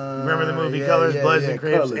care. Remember the movie Colors, Bloods and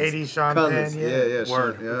Crips, 80s Sean Penn? Yeah.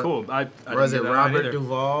 Word. Yeah. Cool. Was it Robert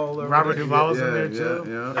Duvall? Robert Duvall was in there too.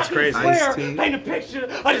 Yeah. That's crazy. Square paint a picture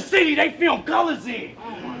of the city they film colors in.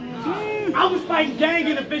 I was fighting gang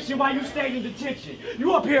inhibition while you stayed in detention.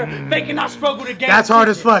 You up here faking I struggle to gang. That's hard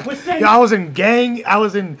as fuck. Yo, I was in gang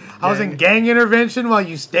intervention while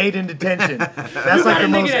you stayed in detention. That's like the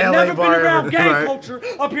most LA bar ever. Around gang culture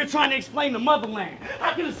up here trying to explain the motherland.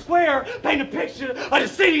 How can a square paint a picture of the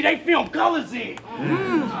city they film colors in?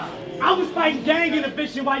 I was fighting gang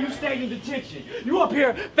inhibition while you stayed in detention. You up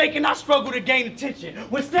here faking I struggle to gain attention.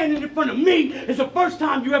 When standing in front of me is the first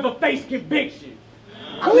time you ever faced conviction.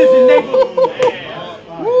 I live in neighborhood.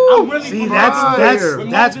 I'm really See,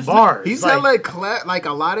 that's bars. He's like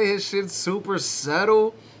a lot of his shit's super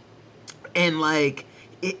subtle, and like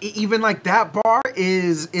even like that bar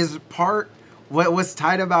is part. What's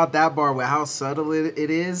tight about that bar with how subtle it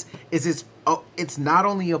is it's not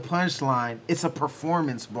only a punchline, it's a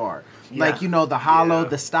performance bar. Yeah. Like, you know, the hollow,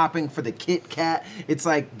 the stopping for the Kit Kat. It's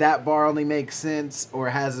like that bar only makes sense or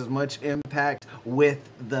has as much impact with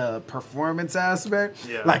the performance aspect.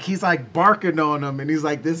 Yeah. Like, he's like barking on them, and he's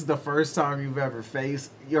like, this is the first time you've ever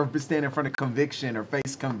you're standing in front of conviction or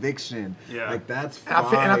face conviction. Yeah. Like, that's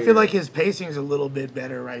fire. And I feel like his pacing's a little bit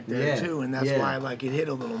better right there, too, and that's why, like, it hit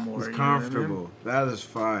a little more. It's comfortable. That is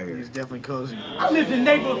fire. He's definitely cozy. I lived in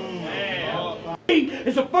neighborhood.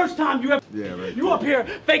 It's the first time you ever. You up here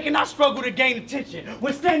faking I struggle to gain attention.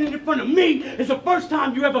 When standing in front of me is the first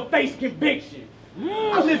time you ever faced conviction.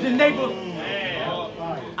 I lived in neighborhoods.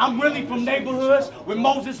 I'm really from neighborhoods where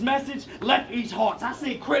Moses' message left each hearts. I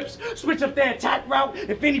seen Crips switch up their attack route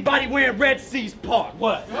if anybody wearing Red Seas part.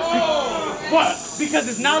 What? What? Because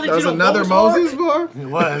it's knowledge. That was another Moses bar? It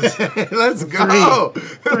was. Let's go.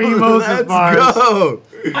 Three Moses bars. Let's go.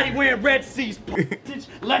 Anybody wearing Red Seas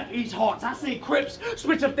left each hearts. I seen Crips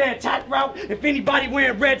switch up their attack route if anybody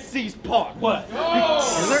wearing Red Seas part. What?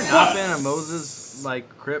 Is there not been a Moses like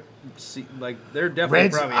Crip? Like there definitely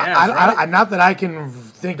probably has. Right? Not that I can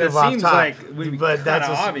think of off top. Like but that's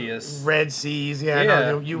obvious. Red Seas,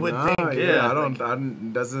 no, you would think. I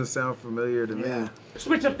don't. Doesn't sound familiar to me.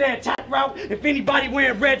 Switch up their attack route if anybody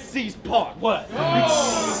wearing Red Seas part. What?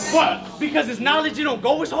 What? Because his knowledge you don't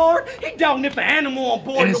go as hard. He doubting if an animal on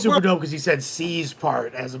board. And it's super dope because he said Seas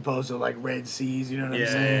part as opposed to like Red Seas. You know what I'm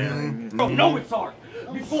saying? Bro, no, it's hard.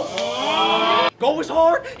 Before go as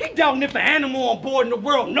hard, he doubting if an animal on board in the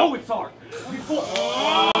world know it's hard. Before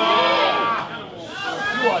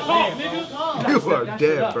you are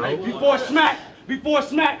dead, bro. Before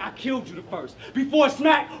Smack, I killed you the first. Before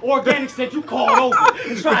Smack, Organic said you called over.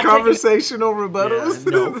 The conversational rebuttals?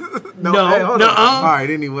 No. All right,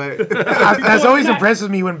 anyway. That's always impresses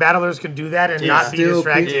me when battlers can do that and not be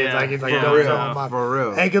distracted. Like it's like for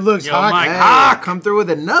real. Hey, good looks, Hawk. Come through with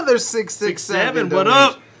another 667. What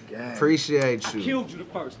up? Appreciate you. I killed you the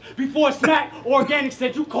first. Before Smack, Organic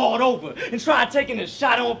said you called over and tried taking a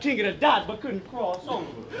shot on King of the Dots but couldn't cross over.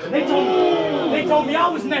 They told me I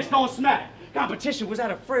was next on Smack. Competition was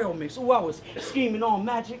at a frail mix. Oh, I was scheming on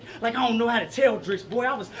magic like I don't know how to tell tricks. Boy,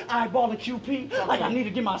 I was eyeballing QP like I need to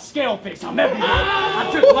get my scale fixed. I'm everywhere. I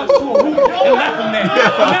took lunch to a room and left him there.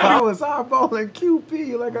 I was eyeballing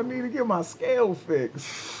QP like I need to get my scale fixed.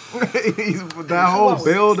 That whole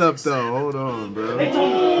build up though. Hold on, bro.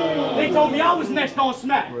 They told me I was next on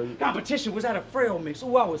Smack. Competition was at a frail mix.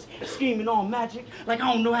 Oh, I was scheming on magic like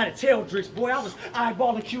I don't know how to tell tricks. Boy, I was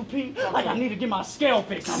eyeballing QP like I need to get my scale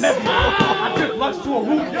fixed. I'm everywhere. I took lunch to a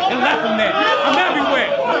room and left him there. I'm everywhere.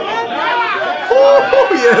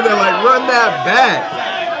 Ooh, yeah, they're like, run that back.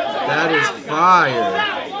 That is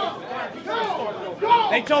fire.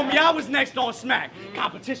 They told me I was next on Smack.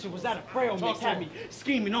 Competition was at a frail mix, had me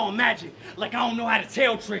scheming on magic like I don't know how to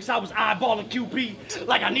tell tricks. I was eyeballing QB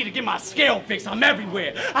like I need to get my scale fixed. I'm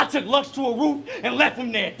everywhere. I took lunch to a roof and left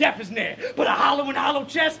him there, deaf as there. Put a hollow in a hollow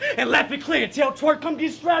chest and left it clear. Tell Twerk come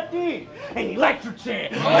get strapped in. An electric chair.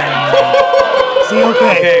 See,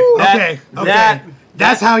 okay.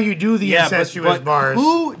 That's how you do the incestuous bars.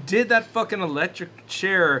 Who did that fucking electric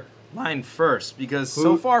chair line first? Because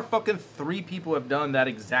so far fucking 3 people have done that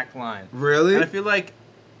exact line. Really? And I feel like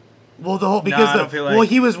what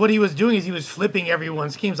he was doing is he was flipping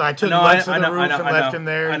everyone's schemes. I took lunch to the roof and left him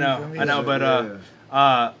there. I know,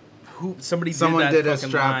 but someone did a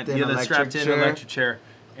strapped in electric chair.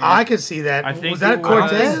 I could see that. I think was that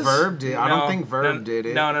Cortez? I don't think Verb did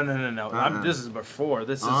it. No. This is before.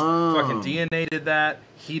 This is fucking DNA did that.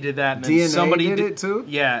 He did that. And then DNA somebody did it too?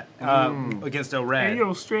 Yeah. Against O'Red. And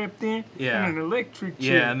you're strapped in an electric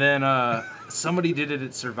chair. Yeah, and then somebody did it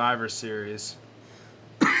at Survivor Series.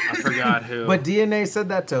 I forgot who. But DNA said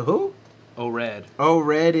that to who? O'Red.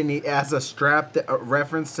 O'Red, and he as a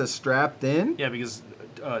reference to strapped in? Yeah, because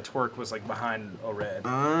Twerk was like behind O'Red.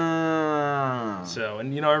 Ah. So,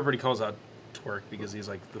 and everybody calls out Twerk because he's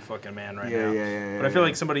like the fucking man right Yeah, now. yeah. But I feel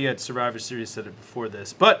like somebody at Survivor Series said it before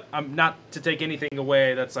this. But I'm not to take anything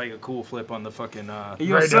away. That's like a cool flip on the fucking.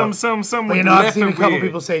 You know, some. Well, you know, I've seen a couple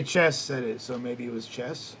people say Chess said it, so maybe it was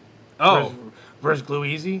Chess. Oh, versus Glue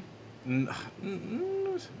Easy.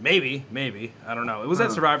 Maybe. I don't know. It was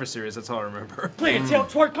at Survivor Series. That's all I remember. Play it, tell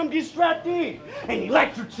Twerk, come get strapped in. An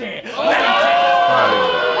electric chair.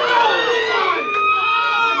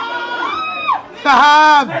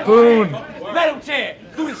 Haha, Boone. Let him chair.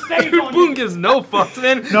 Do the stage on Boone gives no fucks,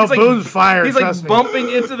 man. No, He's Boone's fire. He's like bumping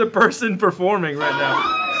into the person performing right now.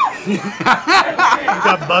 He's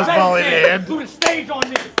got buzzball in hand. Do the stage on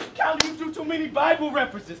niggas. Cali, you do too many Bible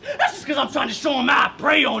references. That's just because I'm trying to show him how I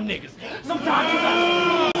pray on niggas.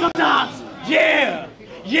 Sometimes, yeah,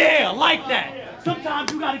 like that.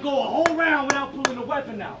 Sometimes you gotta go a whole round without pulling a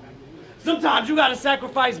weapon out. Sometimes you gotta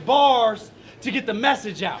sacrifice bars to get the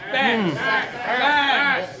message out.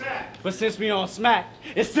 Facts. But since we on smack,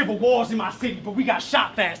 it's civil wars in my city, but we got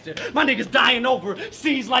shot faster. My niggas dying over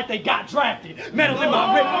scenes like they got drafted. Metal in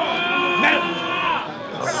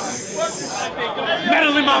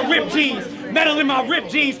my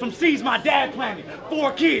ripped jeans from seeds my dad planted.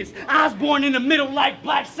 4 kids, I was born in the middle like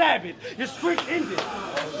Black Sabbath. Your streak ended.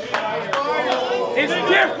 It's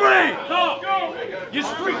different. Your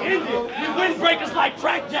streak ended. Your windbreakers like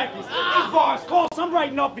track jackets. These bars cost. I'm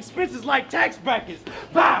writing off expenses like tax brackets.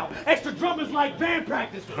 Wow, extra drummers like band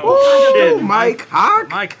practice. Ooh, Mike Hawk.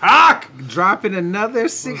 Mike Hawk Dropping another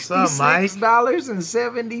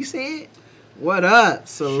 $66.70. What up?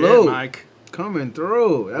 Salute. Shit, Mike. Coming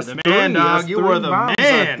through. That's the man, dog. That's You 3 were the bombs,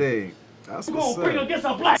 man. I think. That's You what's gonna bring up. against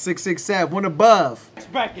a black 667, one above.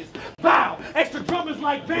 brackets. Wow, extra drummers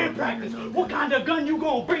like band practice. What kind of gun you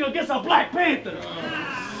gonna bring against a Black Panther?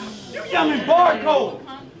 You yelling barcode.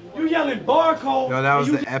 You yelling barcode. No, that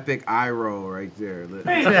was the epic eye roll right there. You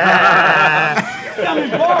yelling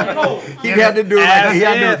barcode. He had to do it like he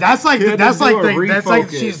had to. That's like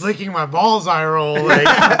refocus. she's licking my balls eye roll. Like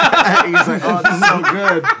He's like, oh, this is so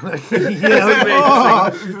good. yeah, like, oh.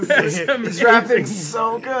 This rapping's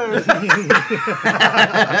so good.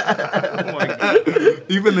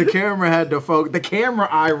 Even the camera had to focus. The camera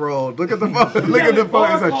eye rolled. Look at the phone. Look at the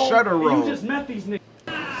phone. It's a shutter roll. You just met these niggas.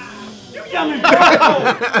 You yelling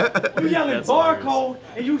barcode. You yelling barcode,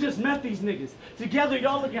 and you just met these niggas. Together,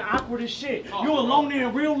 y'all looking awkward as shit. You alone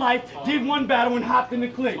in real life, did one battle and hopped in the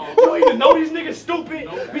clique. You don't even know these niggas stupid.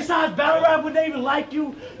 Besides battle rap, would they even like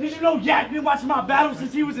you? Did you know Yak been watching my battles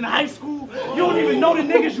since he was in high school? You don't even know the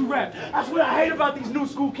niggas you rap. That's what I hate about these new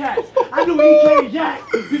school cats. I knew EK and Yak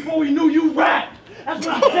before we knew you rap. That's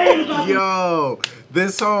what I'm saying about you. Yo,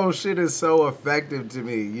 this whole shit is so effective to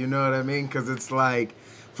me. You know what I mean? Because it's like,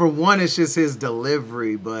 for one, it's just his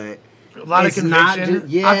delivery, but a lot of conviction.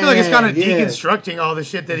 I feel like it's kind of deconstructing all the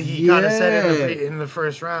shit that he kind of said in the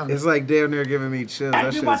first round. It's like damn near giving me chills.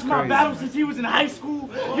 That shit's watching my crazy. battles since he was in high school.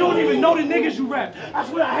 You don't even know the niggas you rap. That's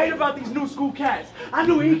what I hate about these new school cats. I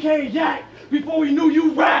knew EK and Yak before we knew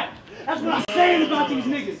you rap. That's what I'm saying about these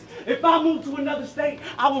niggas. If I move to another state,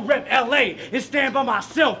 I will rep LA and stand by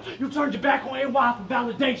myself. You turned your back on NY for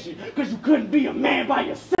validation because you couldn't be a man by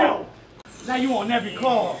yourself. Now you on every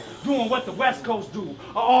call, doing what the West Coast do.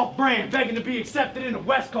 A off-brand, begging to be accepted in the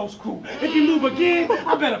West Coast crew. If you move again,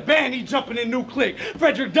 I better ban you jumping in new clique.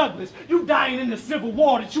 Frederick Douglass, you dying in the Civil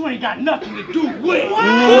War that you ain't got nothing to do with.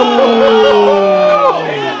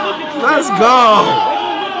 Let's go.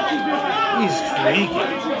 He's freaking.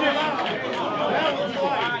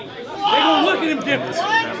 They gonna look at him different.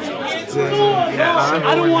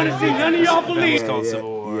 I don't want to see none of y'all believe. It's called Civil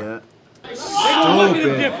War. Yeah. They gonna look at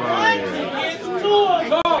him different.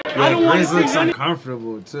 I don't want to Grizz see looks none of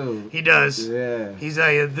uncomfortable too. He does. Yeah. He's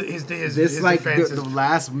his This like the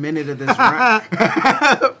last minute of this round.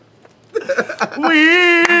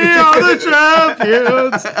 We are the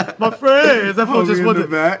champions, my friends. That fool just won the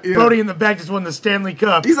back. Yeah. Brody in the back just won the Stanley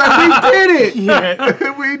Cup. He's like, we did it.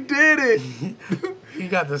 Yeah. We did it. He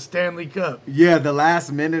got the Stanley Cup. Yeah, the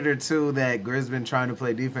last minute or two that Grizz been trying to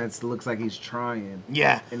play defense looks like he's trying.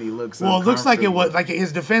 Yeah, and he looks. Well, it looks like it was like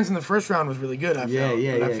his defense in the first round was really good. I felt.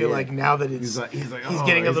 But I feel like now that it's he's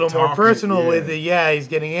getting a little more personal with it. Yeah, he's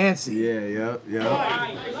getting antsy. Yeah, yep. They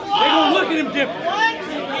gonna look at him different.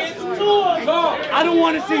 I don't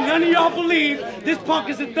want to see none of y'all believe this punk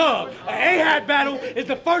is a thug. A A-hat battle is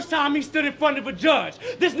the first time he stood in front of a judge.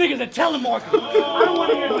 This nigga's a telemarketer. I don't want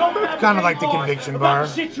to hear no kind of like the conviction bar.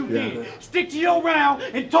 Shit you did. Stick to your round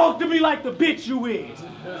and talk to me like the bitch you is.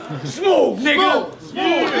 Smooth, nigga.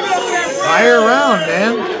 Fire around,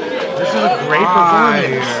 man. This is a great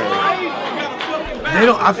performance. They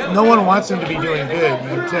don't. No one wants him to be doing good. You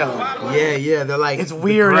can tell. Yeah. They're like, it's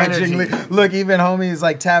weird energy. Look, even homie's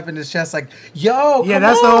like tapping his chest, like, yo, yeah, come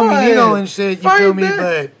that's on. the homie Nino and shit. You feel me? Man.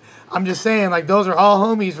 But I'm just saying, like, those are all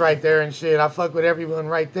homies right there and shit. I fuck with everyone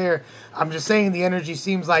right there. I'm just saying the energy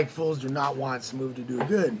seems like fools do not want Smooth to do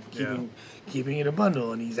good. Keeping it a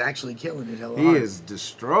bundle, and he's actually killing it hella hard. He is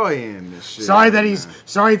destroying this shit. Sorry that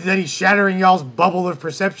he's shattering y'all's bubble of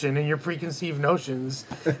perception and your preconceived notions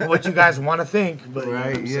and what you guys want to think. But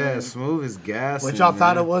right, you know what Smooth is gas. What y'all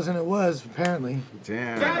thought it was and it was, apparently.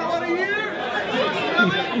 Damn. Battle of the year.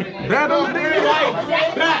 Battle of the year.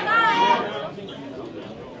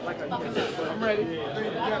 I'm ready.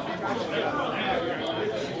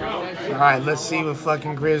 All right, let's see what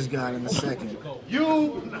fucking GRIZ got in a second.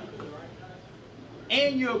 You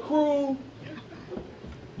and your crew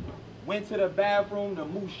went to the bathroom to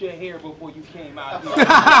mousse your hair before you came out here.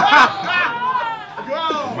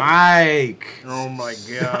 Mike. Oh my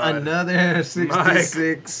god. Another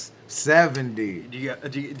 66, 70. Do you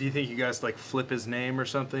think you guys like flip his name or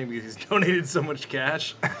something because he's donated so much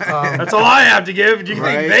cash? Um, That's all I have to give. Do you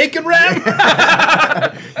think they can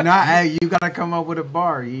rap? Nah, hey, you gotta come up with a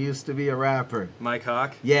bar. You used to be a rapper. Mike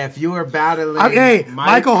Hawk? Yeah, if you were battling. Hey,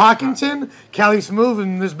 Michael Hawkington, Cali Smooth,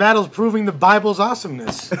 and this battle's proving the Bible's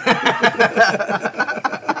awesomeness.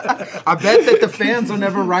 I bet that the fans will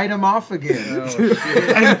never write him off again. Oh, shit.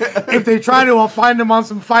 And if they try to, I'll find him on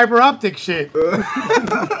some fiber optic shit.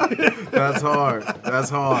 That's hard. That's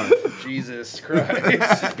hard. Jesus Christ.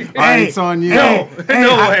 Hey, it's on you. No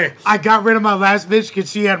way. I got rid of my last bitch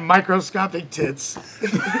because she had microscopic tits.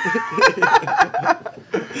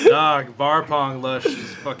 Dog, bar pong lush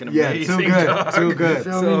is fucking amazing. Yeah, too good. Dog. Too good.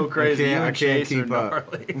 So crazy. I can't keep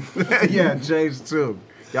up. Yeah, James too.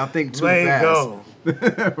 Y'all think too fast. Go.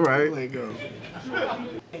 Right? Let go.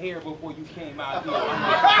 Hair before you came out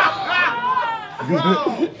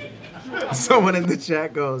here. Someone in the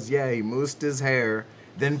chat goes, yeah, he moosed his hair,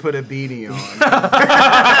 then put a beanie on.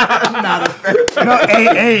 Not a fair. No,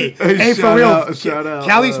 hey, for real. Shout out.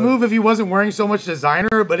 Cali Smooth if he wasn't wearing so much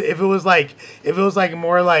designer, but if it was like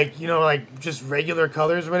more like, you know, like just regular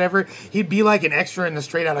colors or whatever, he'd be like an extra in the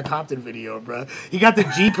Straight Outta Compton video, bro. He got the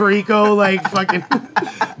G Perico like fucking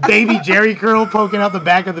baby Jerry curl poking out the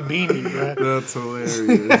back of the beanie, bro. That's hilarious.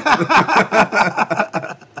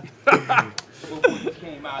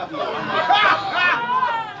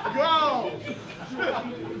 Go!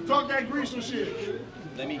 Talk that greaser shit.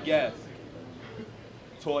 Let me guess.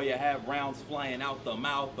 Toya have rounds flying out the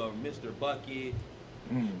mouth of Mr. Bucket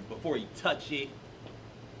before he touch it.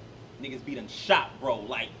 Niggas be done shot, bro,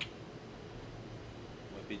 like.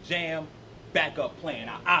 If it jam, back up playing.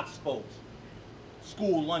 Our ops folks.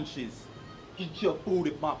 School lunches. Eat your food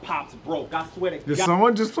if my pops broke. I swear to God. Did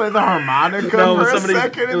someone just play the harmonica No, for a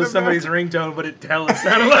second? it was somebody's ringtone, but it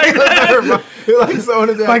sounded like that.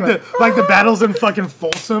 like the battles in fucking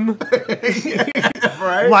Folsom.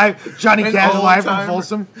 Right? Like Johnny Cash live from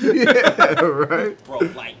Folsom. Yeah, right. Bro,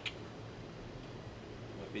 like.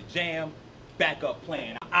 If it jam, back up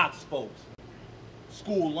playing. Our ops folks.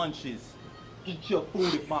 School lunches. Eat your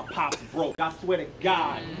food if my pops broke. I swear to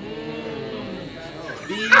God.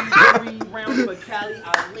 These 3 rounds for Cali,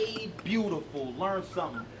 I laid beautiful. Learn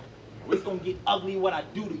something. It's gonna get ugly what I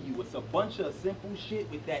do to you. It's a bunch of simple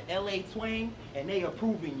shit with that LA twang, and they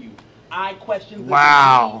approving you. I question the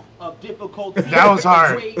degree of difficulty. That was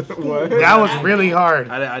hard. That was really hard.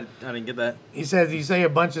 I didn't get that. He says you say a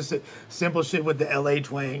bunch of simple shit with the LA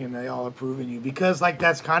twang and they all approving you because like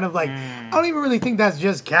that's kind of like I don't even really think that's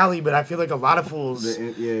just Cali, but I feel like a lot of fools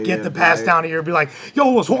get the pass down here and be like,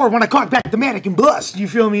 yo, it was hard when I caught back the mannequin bust. You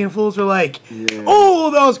feel me? And fools are like,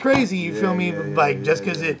 oh, that was crazy. You feel me? Like just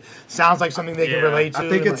because it sounds like something they can relate to. I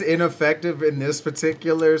think it's ineffective in this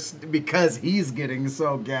particular because he's getting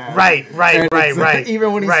so gassed. Right.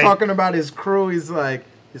 Even when he's talking about his crew, he's like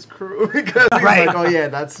his crew because he's like, oh yeah,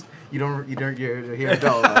 that's you're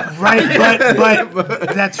dull. Right,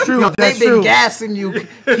 but that's true. That's they've true. been gassing you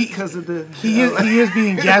because of the. He is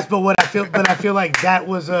being gassed, but I feel like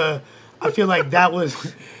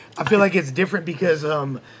it's different because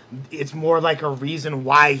it's more like a reason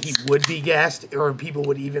why he would be gassed or people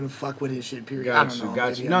would even fuck with his shit. Period.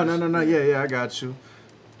 Got you. No. Yeah, I got you.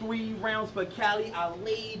 3 rounds for Cali, I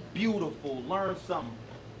laid beautiful. Learn something.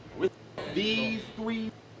 With these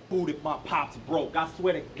 3 food if my pops broke. I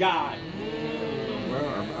swear to God.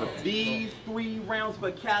 These 3 rounds for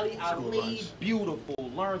Cali, I laid beautiful.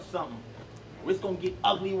 Learn something. It's gonna get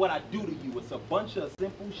ugly what I do to you. It's a bunch of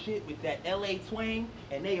simple shit with that LA twang,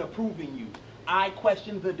 and they approving you. I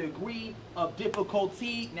question the degree of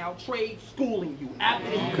difficulty. Now trade schooling you after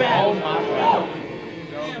this battle. Oh my God.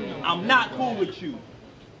 I'm not cool with you.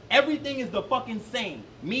 Everything is the fucking same.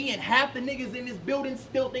 Me and half the niggas in this building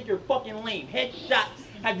still think you're fucking lame. Headshots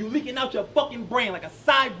have you leaking out your fucking brain like a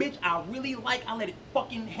side bitch I really like. I let it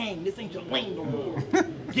fucking hang. This ain't your lane no more.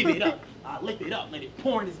 Give it up. I lift it up, let it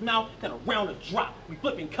pour in his mouth, then around a drop. We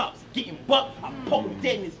flipping cups, getting bucked. I poke him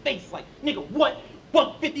dead in his face like, nigga, what?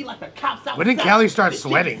 $150 like the cops outside. When did Cali start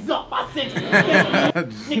sweating? Up. I said,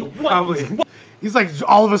 nigga, what? Probably. He's like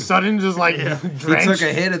all of a sudden just like drenched. He took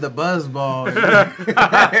a hit of the buzz ball.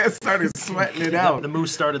 Started sweating it out. The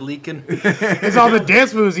moose started leaking. It's all the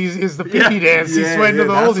dance moves. He's the pee-pee dance. He's sweating to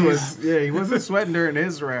the oldies. Yeah, he wasn't sweating during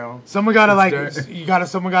his round. Someone gotta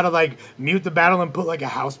someone gotta like mute the battle and put like a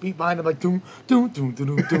house beat behind him, like doom doom doom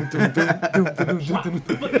doom doom doom doom doom doom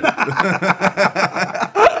doom.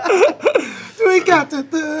 We got to.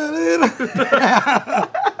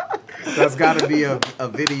 That's got to be a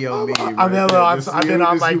video meme. I've been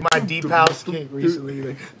on like my deep house kick recently.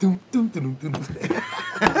 Like, doom, doom, doom, doom, doom.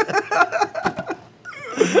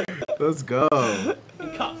 Let's go.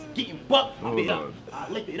 Cups, getting bucked. I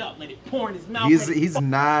lift it up, let it pour in his mouth.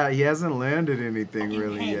 He hasn't landed anything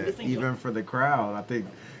really yet, even for the crowd. I think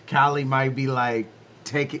Cali might be like,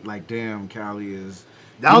 take it, like, damn, Cali is.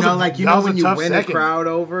 When you win a crowd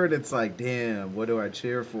over it, it's like, damn, what do I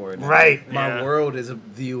cheer for? And right. My world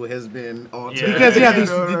view has been altered.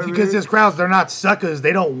 Because these crowds, they're not suckers.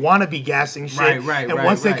 They don't want to be gassing shit. Right. And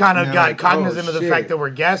once they kind of got cognizant of the fact that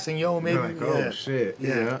we're gassing, yo, maybe. Like, oh shit.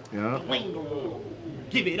 Yeah.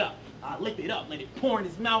 Give it up. I lift it up, let it pour in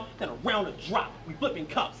his mouth, then around a drop. We flipping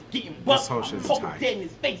cups, getting bucked. I poke him dead in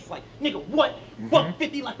his face like, nigga, what?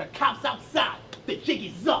 $150 like the cops outside. The jig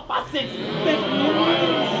is up. I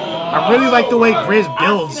really like the way GRIZ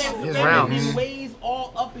builds his rounds. Ways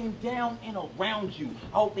all up and down and around you.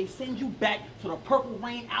 I hope they send you back to the Purple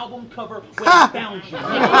Rain album cover where they found you.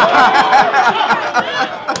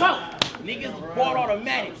 Niggas bought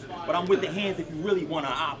automatics, but I'm with the hands if you really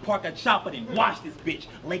wanna. I'll park a chopper and watch this bitch.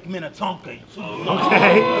 Lake Minnetonka.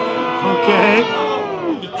 Okay.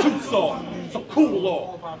 He too soft, so cool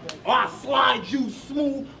off. Or I slide you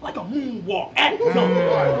smooth like a moonwalk.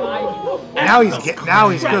 Now he's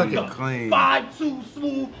cooking. Clean. 5-2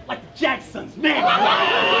 smooth like the Jacksons. Man,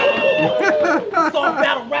 saw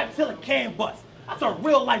battle rap till it can bust. I saw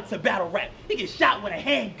real life to battle rap. He get shot with a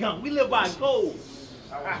handgun. We live by code.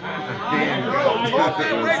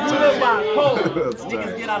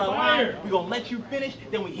 Niggas get out of line. We gonna let you finish,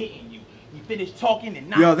 then we hitting you. You finish talking and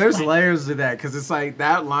not. Yo, there's layers to that because it's like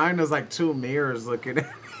that line is like two mirrors looking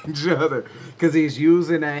at each other because he's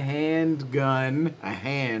using a handgun,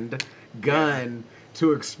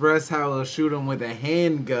 to express how he'll shoot him with a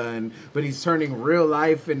handgun, but he's turning real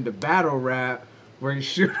life into battle rap. Where you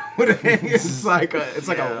shoot with a hand, it's like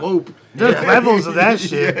a loop. There's levels of that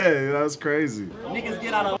shit. Yeah, that was crazy. Niggas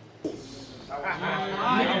get out of.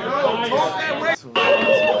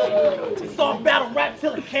 Saw battle rap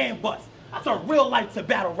till it can bust. I saw real life to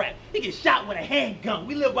battle rap. He get shot with a handgun.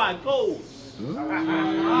 We live by code.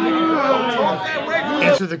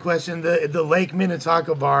 Answer the question. The Lake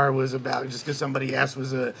Minnetonka bar was about, just because somebody asked,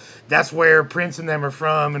 that's where Prince and them are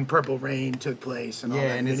from, and Purple Rain took place, and all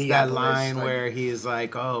that. And it's that line where he's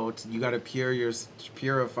like, "Oh, you got to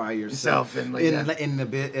purify yourself," and in the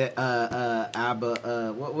bit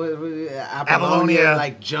Apollonia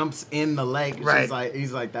like jumps in the lake. Right.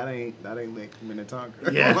 He's like that ain't Lake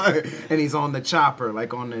Minnetonka. Yeah. And he's on the chopper,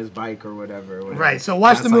 like on his bike or whatever. Right. So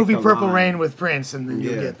watch the movie Purple Rain with Prince, and then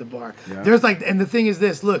you'll get the bar. Yeah. There's like, and the thing is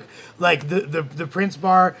this, look, like the Prince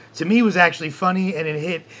bar to me was actually funny and it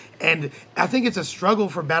hit, and I think it's a struggle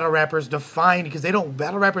for battle rappers to find, because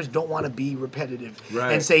battle rappers don't want to be repetitive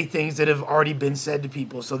and say things that have already been said to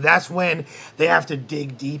people. So that's when they have to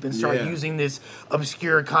dig deep and start using this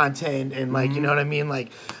obscure content and like, you know what I mean?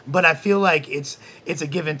 Like, but I feel like it's a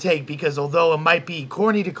give and take, because although it might be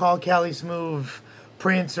corny to call Cali Smooth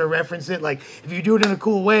Prince or reference it, like if you do it in a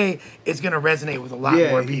cool way, it's gonna resonate with a lot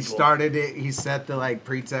more people. He started it. He set the like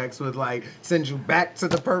pretext with like send you back to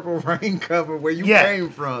the Purple Rain cover where you came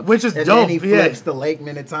from, which is and dope. Then he flips the Lake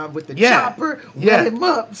Minnetonka with the chopper, let him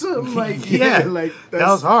up. So like like that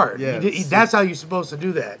was hard. Yeah, that's how you're supposed to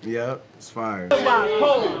do that. Yep, it's fire.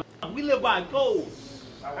 We live by code.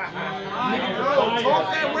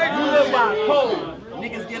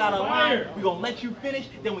 Niggas get out of line. We gonna let you finish,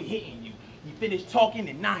 then we hitting you. You finish talking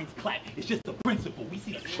and nines clap. It's just the principle. We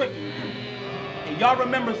see the trick. And y'all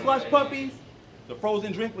remember Slush Puppies? The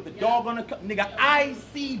frozen drink with the dog on the cup. Nigga, I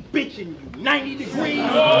see bitching you. 90 degrees.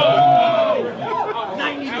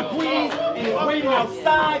 90 degrees. And it's raining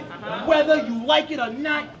outside. Whether you like it or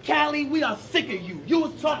not, Cali, we are sick of you. You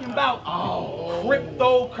was talking about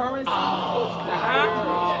cryptocurrency.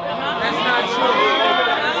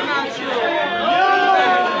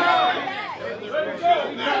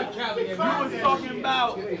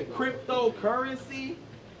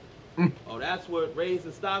 that's what raised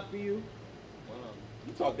the stock for you?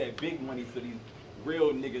 You talk that big money so these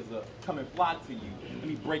real niggas come and flock to you. Let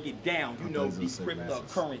me break it down. You know these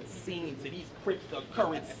cryptocurrencies and these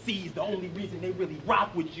cryptocurrencies, the only reason they really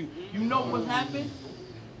rock with you. You know what happened?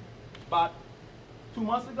 About 2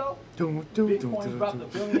 months ago, Bitcoin dropped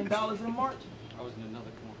 $1 billion in March. I was in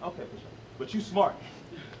another corner. Okay, for sure. But you smart.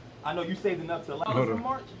 I know you saved enough to allow us in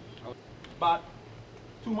March. About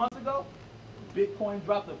 2 months ago, Bitcoin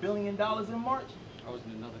dropped $1 billion in March. I was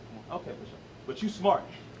in another corner. Okay, for sure. But you smart.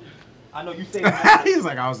 I know you saved He's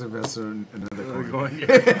like, I was invested in another coin.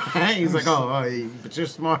 He's like, oh, but you're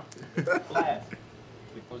smart. Last.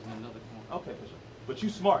 I was in another corner. Okay, for sure. But you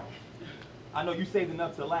smart. I know you saved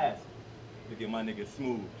enough to last. Look at my nigga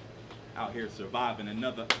Smooth out here surviving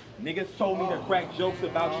another. Niggas told me to crack jokes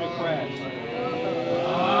about your crash.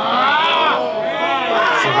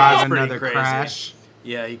 Survived another crash.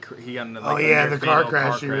 Yeah, he got another. Oh yeah, the car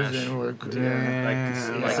crash he was in.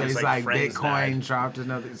 So he's like Bitcoin dropped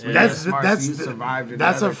another. That's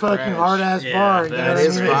a fucking hard ass bar. That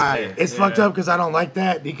is fire. It's fucked up because I don't like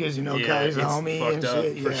that because you know Cali's a homie and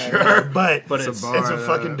shit. For sure. But it's a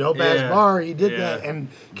fucking dope ass bar. He did that, and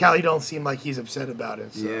Cali don't seem like he's upset about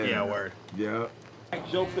it. So. Yeah, word. Yeah.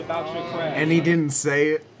 Jokes about your crash. And he didn't say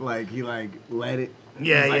it. Like he like let it.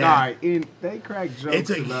 Yeah, like, all right, they crack jokes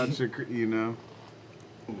about your, you know.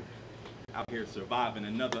 Out here surviving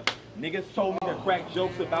another. Niggas told me to crack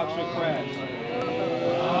jokes about your crash.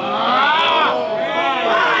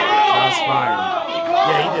 That's fire.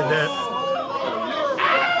 Yeah, he did that.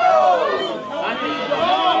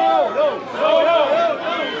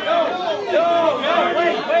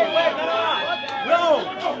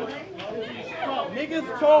 Niggas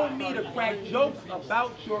told me to crack jokes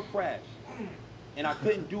about your crash. And I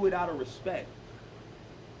couldn't do it out of respect.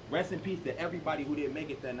 Rest in peace to everybody who didn't make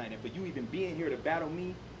it that night. And for you even being here to battle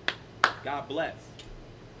me, God bless.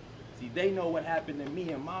 See, they know what happened to me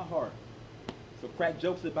in my heart. So crack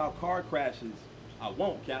jokes about car crashes, I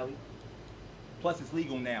won't, Cali. Plus it's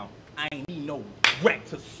legal now. I ain't need no wreck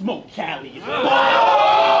to smoke Cali. That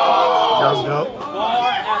was dope. Bar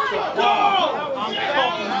after bar, I'm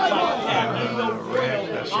talking like that. Ain't no real.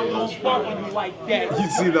 I'm gonna fuck with you like that. You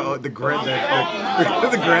see the grabs again?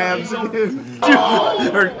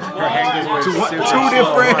 Her hand is two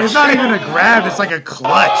different. It's not even a grab. It's like a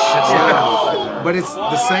clutch. But it's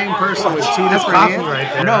the same person with two That's different coffee hands. right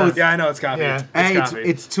there. No, I know it's coffee. Yeah. Hey,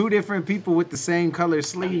 it's two different people with the same color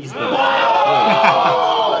sleeves, though.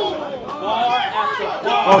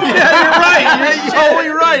 Oh yeah, you're right. You're totally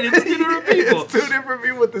right. It's two different people. It's two different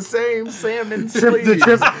people with the same salmon sleeves.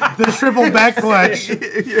 The triple back clutch.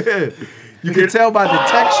 Yeah. You can tell by the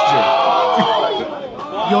texture.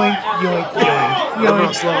 Yoink, yoink, yoink.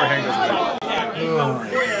 Yoink. Slower hangers.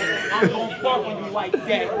 I'm gonna fuck with you like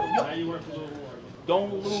that.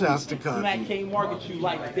 Don't lose. Shouts to coffee. Smack can't market you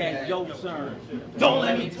like that. Your turn. Don't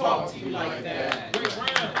let me talk to you like that.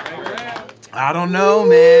 I don't know,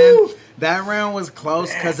 man. That round was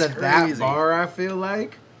close because of that bar, I feel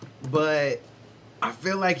like. But I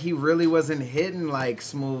feel like he really wasn't hitting like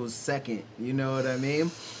Smooth's second. You know what I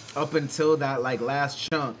mean? Up until that like last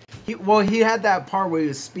chunk. He had that part where he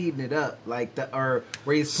was speeding it up, like where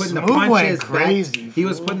he's putting the punches crazy. He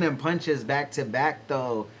was putting them punches back to back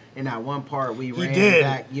though. In that one part we ran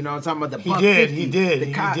back, you know what I'm talking about, the buck 50, he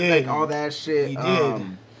did, like all that shit. He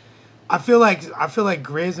did. I feel like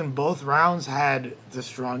GRIZ in both rounds had the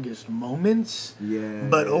strongest moments. Yeah.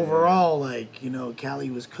 But overall, like, you know, Cali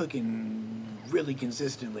was cooking really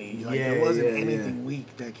consistently. Like there wasn't anything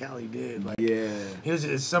weak that Cali did. Like it was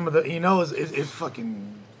just some of the, you know, it's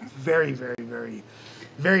fucking very, very, very,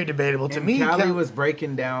 very debatable. To me, Cali was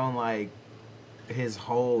breaking down like his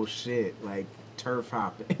whole shit, like turf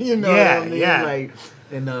hopping. You know what I mean? Like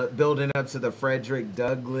and building up to the Frederick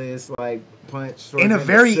Douglass like punch in a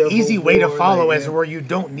very easy way to follow, like, as where you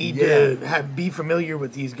don't need to be familiar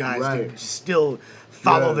with these guys to still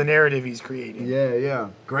follow the narrative he's creating.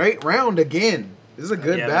 Great round again. This is a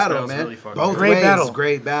good battle, man. Really both ways,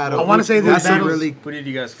 great battle. I want to say this battle really. What did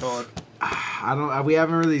you guys call it? I don't. We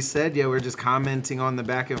haven't really said yet. We're just commenting on the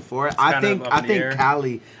back and forth. I think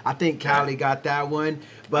Cali got that one.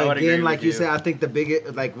 But again, like you said, I think the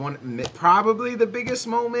biggest, probably the biggest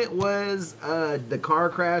moment was the car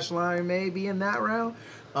crash line, maybe in that round.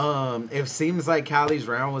 It seems like Cali's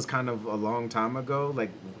round was kind of a long time ago,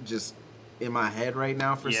 like just in my head right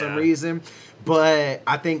now for some reason. But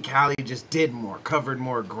I think Cali just did more, covered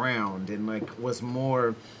more ground, and like was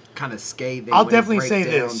more kind of scathing. I'll definitely say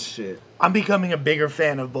this. Shit. I'm becoming a bigger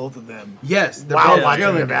fan of both of them. Yes. While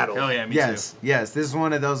watching the battle. Oh yeah, me too. Yes. This is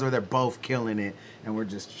one of those where they're both killing it. and we're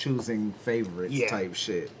just choosing favorites type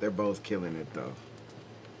shit. They're both killing it though.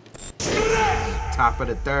 Top of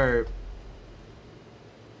the third.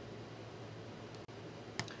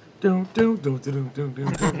 You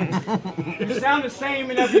sound the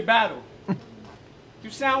same in every battle.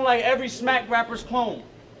 You sound like every smack rapper's clone.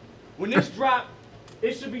 When this drop,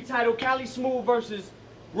 it should be titled Cali Smooth versus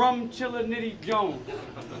Rum Chilla Nitty Jones.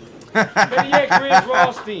 Better yet, Grizz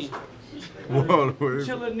Rothstein.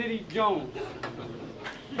 Chilla Nitty Jones.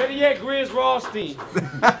 Better yet, Grizz Rothstein.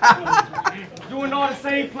 Doing all the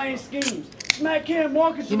same plain schemes. Smack him,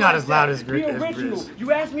 market. You're not as loud as Grizz. Grizz. The original.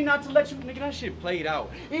 You asked me not to let you, nigga. That shit played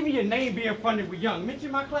out. Even your name being fronted with young.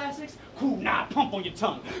 Mention my classics. Cool, nah, pump on your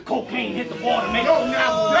tongue. Cocaine hit the water, made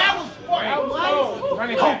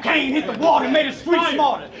Cocaine hit the water, made the street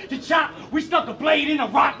smarter. To chop, we stuck a blade in a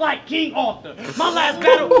rock like King Arthur. My last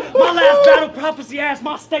battle prophecy asked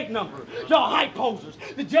my stake number. Y'all hype posers.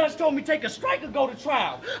 The judge told me take a strike or go to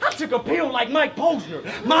trial. I took a pill like Mike Posner.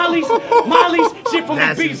 Molly's shit from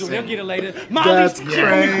Ibiza. They'll get it later. That's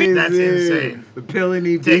crazy. That's insane. The pill in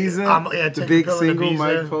Ibiza. The big single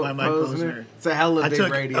Mike Posner. It's a hella big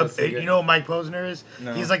radio singer. You know what Mike Posner is?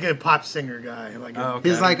 No. He's like a pop singer guy. Like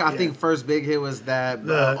his I think first big hit was that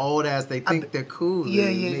old ass They Think They're Cool.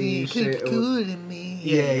 Yeah, shit. Cool to me.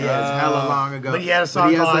 Yeah, it's hella long ago. But he had a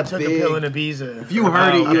song called I Took a Pill in Ibiza. If you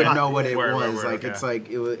heard it, you'd know what it was. Like it's like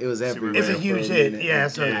it was everywhere. It's a huge hit. Yeah,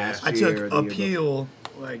 so I took a pill.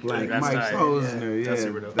 Like Mike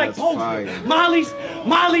Posner, that's fire. Molly's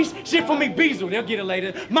shit from Ibiza. They'll get it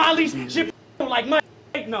later. Molly's shit like Mike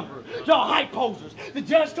number. Y'all hype posers. The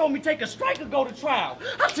judge told me take a strike or go to trial.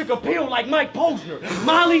 I took a pill like Mike Posner.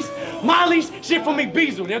 Molly's shit from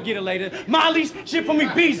Ibiza. They'll get it later. Molly's shit from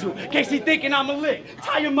Ibiza. In case he thinking I'm a lick.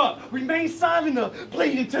 Tie him up. Remain silent or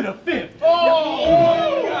plead into the fifth.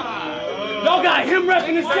 Y'all got him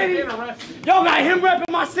repping the city. Y'all got him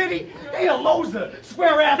repping my city. He a loser.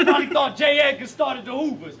 Square ass probably thought J. Edgar started the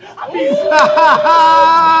Hoovers.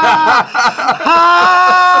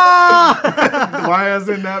 Why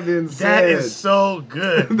hasn't that been said? That is so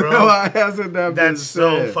good, bro. Why hasn't that been said? That's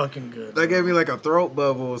so fucking good. That gave me like a throat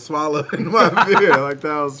bubble swallowing my beer. Like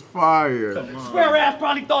that was fire. Square ass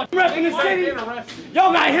probably thought repping the city.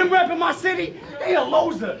 Y'all got him repping my city. He a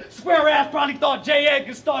loser. Square ass probably thought J.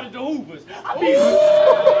 Edgar started the Hoovers.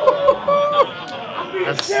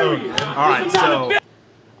 That's so good. All right, so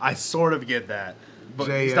I sort of get that. But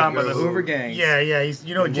he's talking about the Hoover gang. Yeah, he's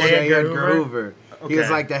J. Edgar Hoover. Okay. He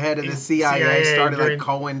was like the head of the CIA, started like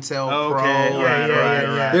COINTELPRO.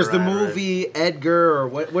 Yeah. There's the movie Edgar, or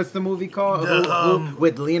what's the movie called?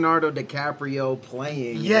 With Leonardo DiCaprio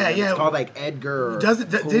playing. Yeah. It's called like Edgar.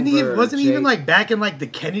 Wasn't he even like back in like the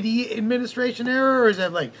Kennedy administration era, or is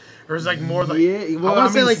that like, or is like more like? Yeah, well, I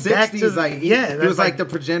say like 60s, back to like he was like the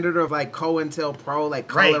progenitor of like COINTELPRO, like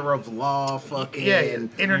Color of Law,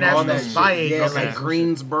 fucking international spy agency, like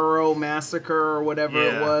Greensboro Massacre or whatever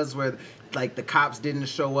it was, where like the cops didn't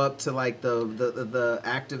show up to like the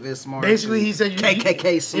activist march. Basically, he said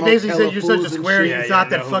KKK. He basically said you're such a square. You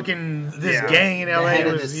thought that fucking this gang in LA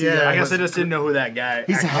was. I guess I just didn't know who that guy.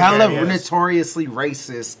 He's hella notoriously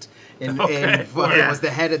racist. And was the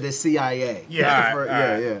head of the CIA.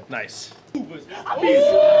 Yeah. Nice.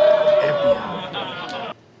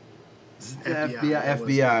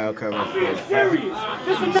 FBI. Okay.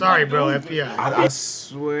 Sorry, bro. FBI. I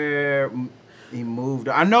swear. He moved.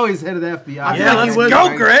 I know he's head of the FBI. I feel like he was.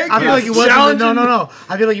 Go, Greg. I feel like he was. No.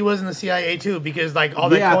 I feel like he was in the CIA too, because like all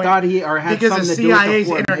that. Yeah, I thought he had because something the to do with CIA's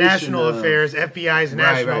the international affairs, FBI's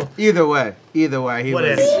national. Right. Either way, he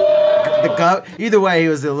was. Either way, he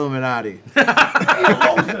was the Illuminati. Y'all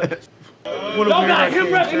got him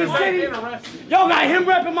repping the city. Y'all got him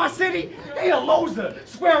repping my city. He a loser.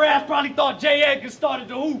 Square ass probably thought J. Edgar started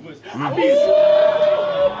the Hoovers. I'm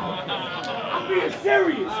being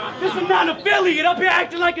serious. This is not an affiliate up here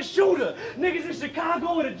acting like a shooter. Niggas in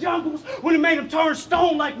Chicago in the jungles when it made them turn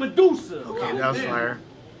stone like Medusa. Okay, that was fire.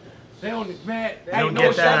 They on this mad. Hey,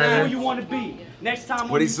 no shot who you want to be. Next time.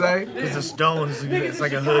 What'd he say? Because the stones, it's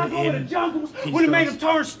like a hood in jungles when it made them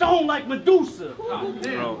turn stone like Medusa.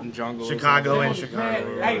 In jungles. Chicago.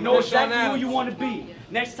 Hey, no shot who you want to be.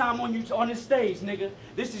 Next time on this stage, nigga.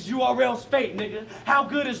 This is URL's fate, nigga. How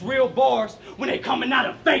good is real bars when they coming out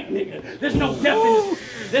of fake, nigga? There's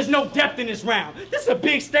no depth in this round. This is a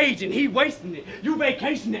big stage and he wasting it. You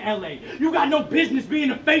vacation to LA. You got no business being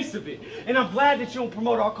the face of it. And I'm glad that you don't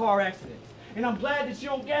promote our car accidents. And I'm glad that you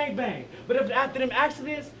don't gangbang. But if after them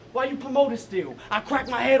accidents, why you promote it still? I cracked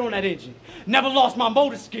my head on that engine. Never lost my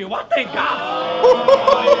motor skill. I thank God.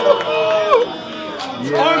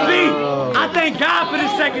 R&B. I thank thank God for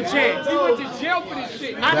this second chance. He went to jail for this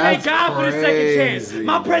shit. I thank God for this second chance.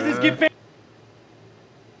 My presence get fans.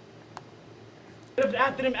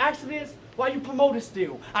 After them accidents, why you promoting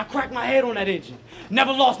still? I cracked my head on that engine.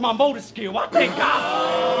 Never lost my motor skill. I thank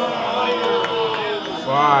God.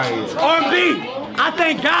 R&B. I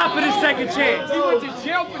thank God for this second chance. He went to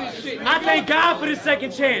jail for this shit. I thank God for this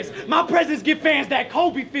second chance. My presence give fans that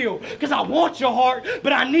Kobe feel. Cause I want your heart,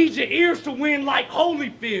 but I need your ears to win like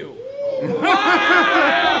Holyfield. These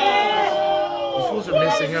fools are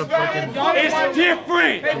missing up fucking. It's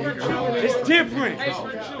different. It's different.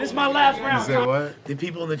 This is my last round. Say what? The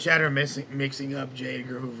people in the chat are mixing up J.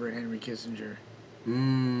 Edgar Hoover and Henry Kissinger.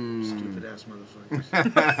 Stupid ass motherfuckers.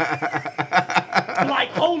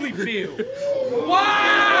 Like Holyfield. Wow!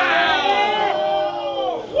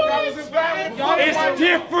 It's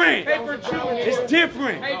different. It's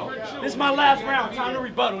different. This is my last round. Time to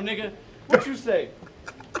rebuttal, nigga. What you say?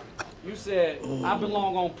 You said, I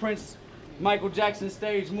belong on Prince Michael Jackson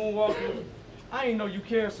stage moonwalking. I ain't know you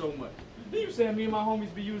care so much. Then you said me and my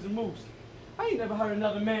homies be using moose. I ain't never heard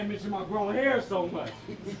another man mention my growing hair so much.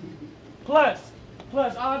 Plus,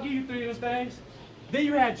 I'll give you 3 of those things. Then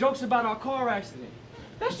you had jokes about our car accident.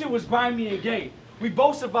 That shit was grimy and gay. We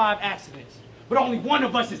both survived accidents, but only one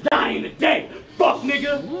of us is dying today. Fuck,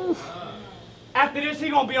 nigga. After this, he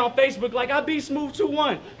gonna be on Facebook like I be Smooth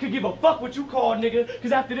 21. Could give a fuck what you call, nigga,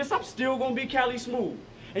 cause after this, I'm still gonna be Cali Smooth.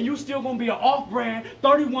 And you still gonna be an off-brand,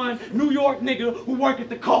 31, New York nigga who work at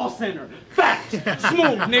the call center. Facts.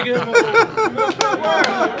 Smooth, nigga.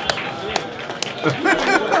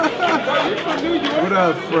 What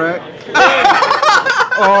up, Freck?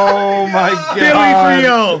 Oh my God. Billy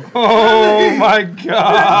 3-0. Oh my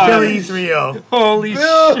God. Billy 3-0. Holy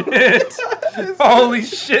shit. Holy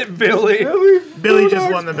shit, Billy. Billy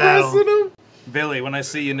just won the battle. Billy, when I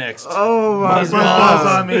see you next. Oh my Buzz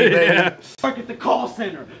God. on me, baby. Yeah. Work at the call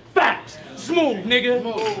center. Facts. Smooth, nigga.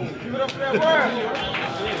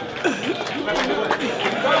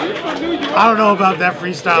 I don't know about that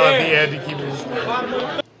freestyle at the end to keep it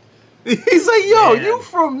straight. He's like, yo, Man. you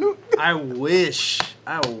from New... I wish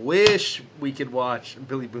we could watch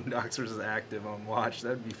Billy Boondocks versus Active on Watch.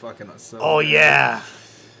 That'd be fucking awesome. Oh yeah.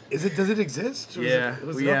 Does it exist? Or Yeah,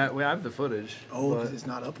 was we it up? have the footage. Oh, but- because it's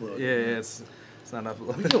not uploaded. Yeah, it's not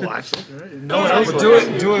uploaded. We can watch it. Right? No,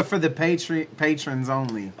 Do it for the patrons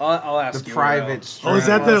only. I'll ask The you. private Oh, is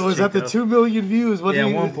that I'll was that the check 2 million views? What Yeah, do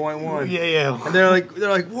you, 1.1. Yeah. And they're like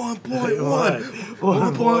 1.1,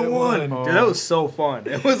 1.1. Dude, that was so fun.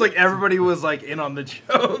 It was like everybody was like in on the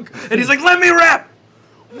joke, and he's like, "Let me rap."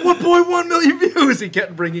 1.1 million views. He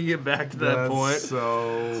kept bringing it back to that point.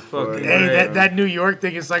 So Fucking Hey, that New York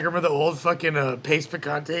thing, it's like, remember the old fucking Pace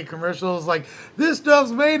Picante commercials? Like, this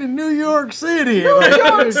stuff's made in New York City. New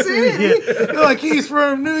York City. Yeah. They're like, he's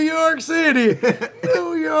from New York City.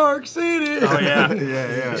 New York City. Oh yeah,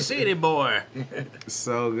 yeah. city boy.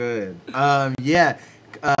 So good.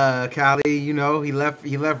 Cali, you know, he left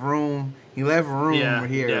room Yeah,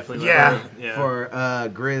 here definitely. for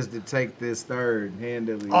GRIZ to take this third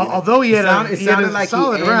handily. Although he had it sounded like he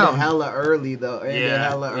ended round. hella early though. He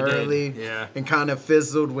did. Yeah. And kind of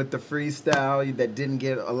fizzled with the freestyle that didn't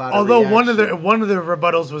get a lot of Although reaction. one of the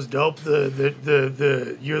rebuttals was dope.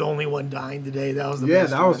 The you're the only one dying today. That was the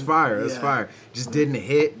best that was one. fire. It was Yeah. fire. Just didn't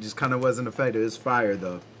hit. Just kind of wasn't effective. It was fire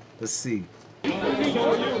though. Let's see.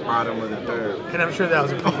 Bottom of the third. And I'm sure that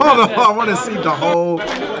was a Hold on, I want to see the whole.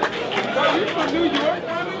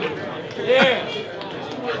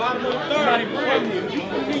 Yeah. Bottom of the third.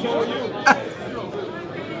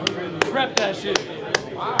 Rep that shit.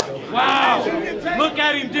 Wow. Look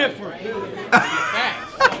at him different.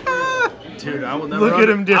 Dude, I will never. Look at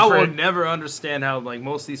him I will different. never understand how like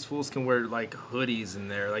most of these fools can wear like hoodies in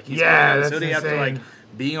there. Like he's Yeah, wearing this that's hoodie after like insane.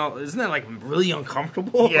 being all. Isn't that like really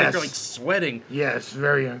uncomfortable? Yes. Like you're like sweating. Yes,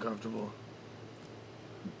 very uncomfortable.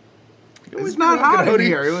 It's not hot in hoodie.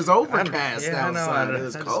 here. It was overcast Yeah, I know. outside. It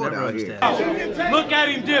was I just cold never out here. understand. Look at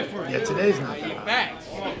him different. Yeah, today's not that hot. Facts.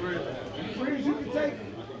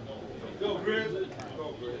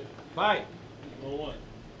 Fight.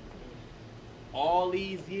 All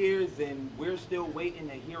these years and we're still waiting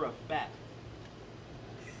to hear a fact.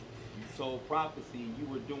 You told Prophecy you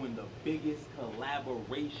were doing the biggest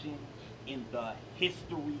collaboration in the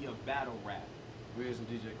history of battle rap. GRIZ and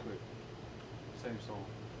DJ Quick. Same song.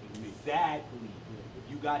 With me. Exactly.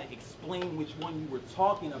 You gotta explain which one you were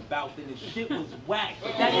talking about, then the shit was whack.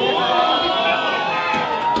 That's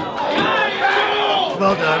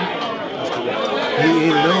Well done. He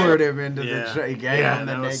lured him into Yeah. the he gave Yeah, him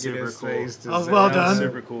the that was negative super cool. space. To That was say- well that done.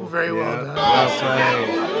 super cool. Very well done. Well played.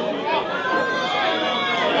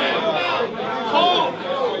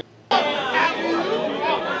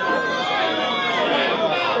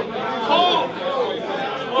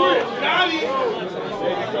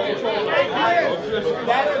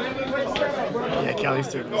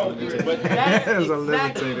 limited. But that's It was a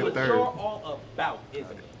exactly limited what third. you're all about,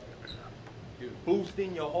 isn't it?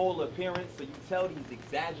 Boosting your whole appearance so you tell these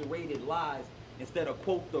exaggerated lies instead of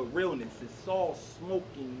quote the realness. It's all smoke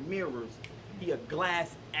and mirrors. He a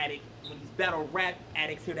glass addict. When these battle rap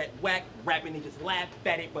addicts hear that whack rapping, they just laugh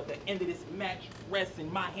at it. But the end of this match rests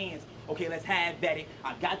in my hands. Okay, let's have at it.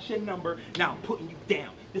 I got your number. Now I'm putting you down.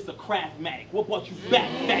 This a craftmatic. What brought you back,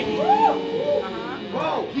 faggot?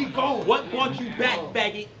 Whoa, keep going. What brought you back,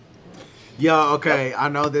 faggot? Yo, okay, I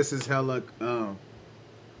know this is hella.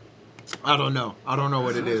 I don't know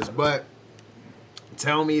what it is, but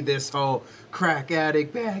tell me this whole crack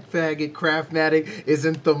addict, back faggot, craftmatic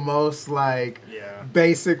isn't the most like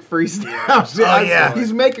basic freestyle shit. Oh, yeah.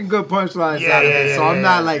 He's making good punchlines out of it, so I'm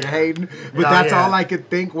not like hating, but that's all I could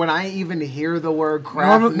think when I even hear the word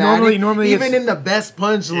craftmatic. Normally even in the best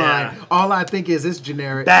punchline, all I think is it's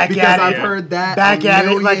generic because I've heard that back at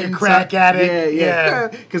it like a crack addict. Yeah,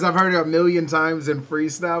 because I've heard it a million times in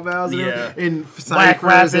freestyle battles, in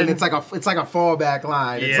ciphers, and it's like a fallback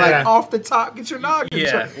line. It's like off the top, get your noggin.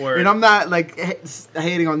 And I'm not like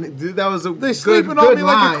hating on that was a they sleeping on me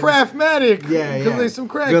like a craftmatic. Because they some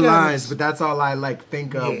crack good addicts. lines, but that's all I like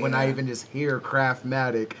think of when I even just hear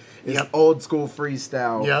craftmatic. It's old school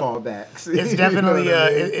freestyle fallbacks. It's definitely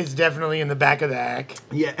it's definitely in the back of the act.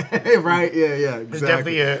 Yeah, right. Yeah, exactly. It's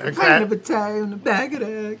definitely a craft in the back of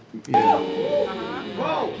the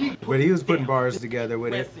act. But he was putting bars together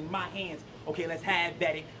with it. In my hands. Okay, let's have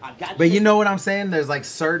that. I got but you know what I'm saying? There's like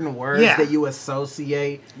certain words that you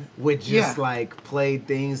associate with just like played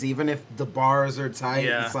things, even if the bars are tight.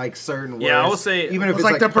 It's like certain words. Yeah, I will say even if it's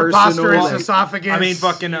like the preposterous esophagus. I mean,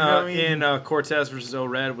 fucking in Cortez versus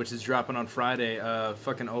O-Red, which is dropping on Friday.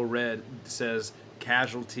 Fucking O-Red says,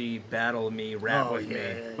 "Casualty, battle me, rap with me,"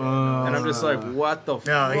 and I'm just like, what the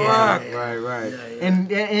fuck? Right.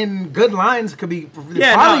 And good lines could be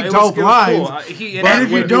probably dope lines. Cool. But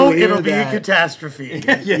if you don't, it'll be a catastrophe.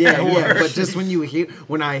 But just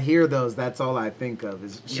when I hear those, that's all I think of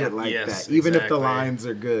is shit like that. Even if the lines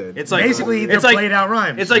are good, it's like basically they're played out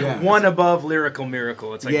rhymes. It's like one above lyrical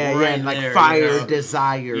miracle. It's like and like there, fire,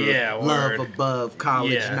 desire, love word. Above,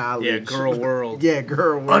 college knowledge, girl world,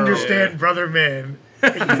 girl world. Understand, brother man.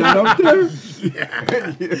 Is that up there?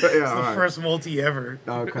 It's the first multi ever.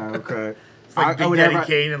 Okay. It's like Big Daddy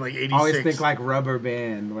Kane in like '86. I always think like Rubber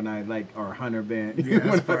Band when I like, or Hunter Band. Yeah, that's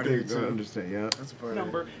when part I of it too. Understand, That's part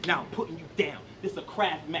number. Now I'm putting you down. This is a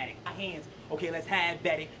craftmatic. My hands. Okay, let's have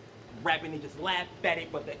at it. Rapping, they just laugh at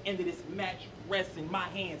it, but the end of this match rests in my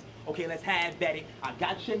hands. Okay, let's have at it. I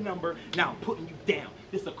got your number. Now I'm putting you down.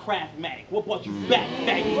 This is a craftmatic. What brought you back,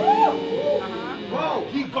 faggot? Whoa,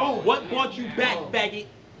 keep going. What brought you back, faggot?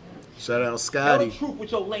 Shout out Tell Scotty. the truth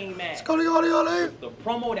with your lame ass. Scotty. The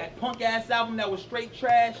promo, that punk ass album that was straight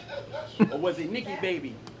trash, or was it Nicki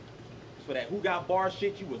Baby? For that who got bar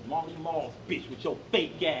shit, you was Molly Mall's bitch with your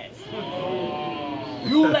fake ass.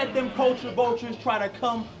 You let them culture vultures try to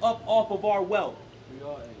come up off of our wealth.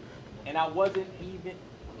 And I wasn't even,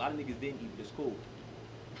 a lot of niggas didn't even, it's cool.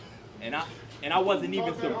 And I wasn't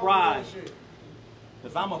even surprised.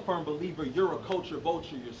 Because I'm a firm believer you're a culture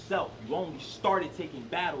vulture yourself. You only started taking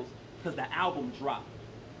battles because the album dropped.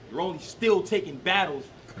 You're only still taking battles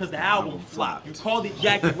because the album flopped. You called it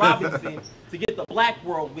Jackie Robinson to get the black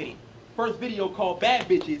world with it. First video called Bad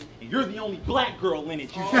Bitches, and you're the only black girl in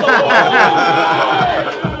it. You so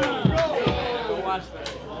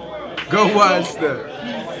Go watch that.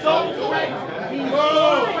 He's so correct.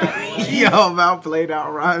 Yo, about played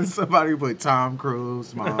out rhymes. Somebody put Tom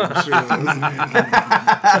Cruise, mom shoes.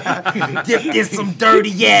 Get some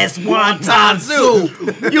dirty ass wonton soup.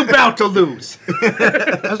 You about to lose.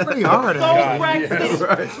 That's pretty hard.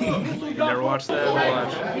 You never watched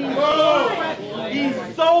that? He's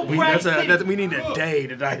so We need a day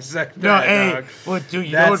to dissect that. No, hey, well, dude,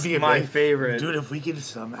 you know what would be my favorite. Dude, if we could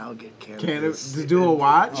somehow get Candace to do a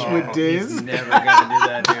watch with Diz. He's never gonna do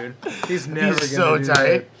that, dude. He's never He's gonna do so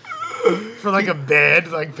tight. For like a bed,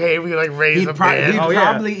 like pay, we like raise a bed.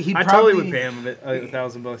 I totally would pay him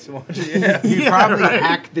 $1,000 to watch it. He'd probably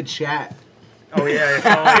hack the chat. Oh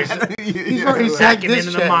yeah, he's hacking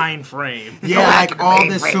into the mind frame. Yeah, like all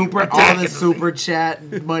the super chat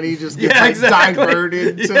money just gets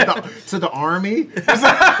diverted to the army.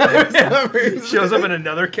 Shows up in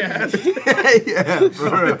another cast. To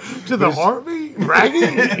the army,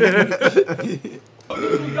 bragging.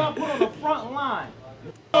 Who y'all put on the front line?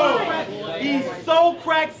 He's so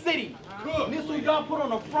crack city. This who y'all put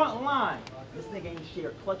on the front line. This nigga ain't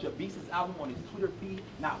shared Clutch of Beast's album on his Twitter feed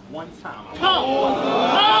not one time.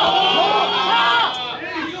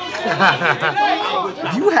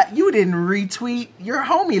 You didn't retweet your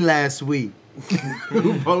homie last week.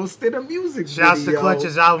 Who posted a music Shouts video. to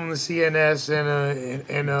Clutch's album, the CNS,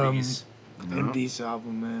 and Beast's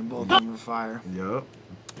album, man. Both of them are fire. Yup.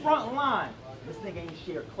 Front line. This nigga ain't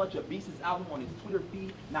shared Clutch or Beast's album on his Twitter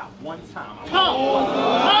feed not one time. I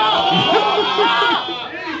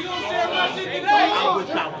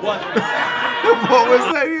wish I wasn't. What was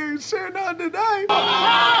that? You ain't sharing nothing today. I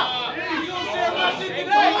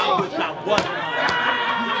wish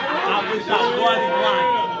I wasn't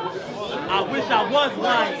lying. I wish I was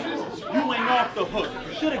lying. You ain't off the hook.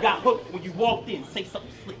 You should have got hooked when you walked in. Say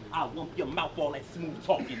something slick. I'll lump your mouth all that smooth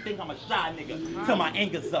talking. Think I'm a shy nigga. Till my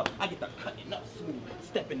anger's up. I get the cutting up smooth.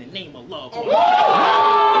 Step in the name of love.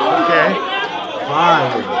 Okay.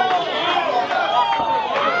 Fine.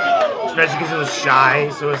 Especially because it was shy,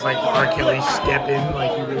 so it's like the R. Kelly stepping,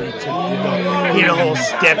 like he really took he had a whole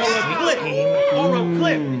step scheme. Or a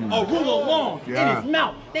clip, a rule along in his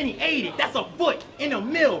mouth. Then he ate it. That's a foot in a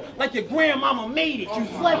mill, like your grandmama made it. You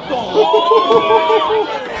slept on it.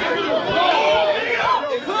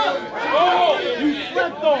 You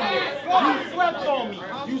slept on me. You slept on me.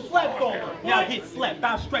 You slept on me. Now get slept.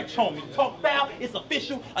 I'll stretch on me. Talk foul, it's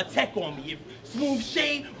official. Attack on me. If Smooth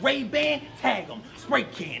Shade, Ray-Ban, tag him. Spray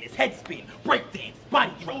can, his head spin. Break dance,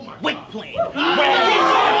 body drop, weight plan.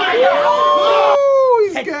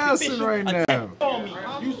 He's gassing right now. On me.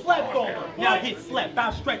 You slept on me. Now get slept.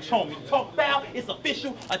 I'll stretch on me. Talk foul, it's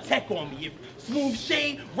official. Attack on me. If Smooth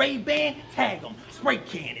Shade, Ray-Ban, tag him. Spray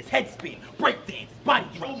can, his head spin. Break dance, body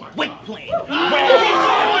drop, weight plan. Definitely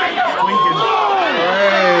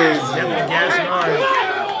gassing hard.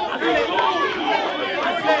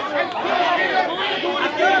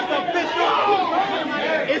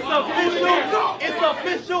 It's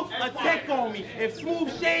official, attack on me. If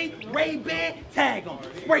Smooth Shade, Ray-Ban, tag him.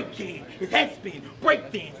 Spray can, his head spin,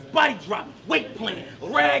 break dance, body drop, weight plan,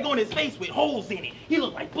 rag on his face with holes in it. He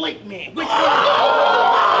look like Blake Man. Which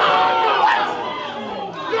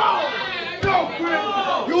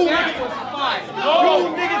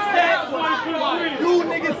you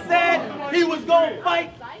niggas said he was gonna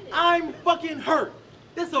fight. I'm fucking hurt.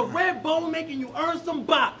 This a red bone making you earn some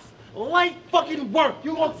box. Light fucking work.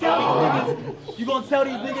 You gonna tell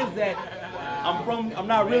these niggas that I'm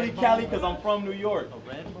not really Cali because I'm from New York.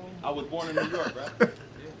 I was born in New York, bro.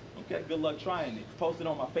 Okay, good luck trying it. Post it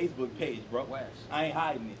on my Facebook page, bro. I ain't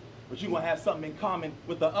hiding it. But you gonna have something in common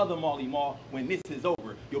with the other Molly Mall when this is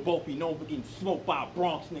over. You'll both be known for getting smoked by a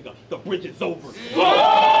Bronx nigga. The bridge is over.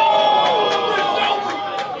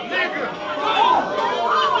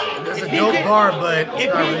 That's a dope bar, but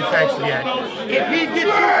it's not really factually accurate.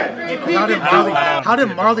 How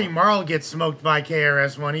did Marley Marl get smoked by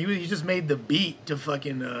KRS-One? He just made the beat to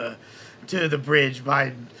fucking to the bridge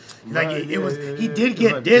by. Like he did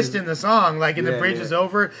get dissed in the song, like in the bridge is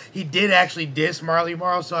over. He did actually diss Marley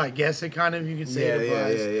Marl, so I guess it kind of you could say it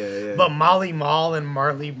applies. But Molly Mall and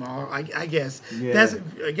Marley Marl, I guess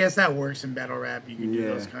I guess that works in battle rap. You can do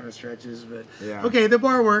those kind of stretches, but okay, the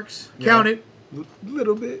bar works. Count it,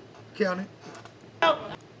 Little bit. count it.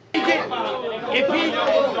 If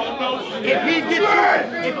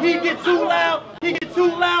he get too loud,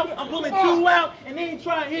 I'm pulling too out, and they ain't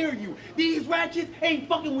trying to hear you. These ratchets ain't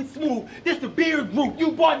fucking with Smooth. This the beard group.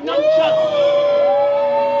 You bought nunchucks.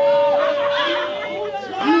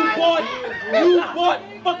 You bought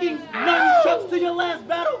fucking nunchucks to your last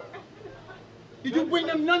battle? Did you bring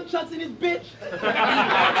them nunchucks in this bitch?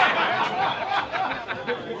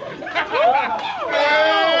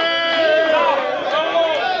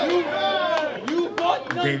 You bought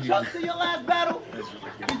nunchucks to your last battle?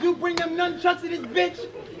 Did you bring them nunchucks in this bitch?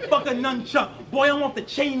 Fuck a nunchuck. Boy, I want the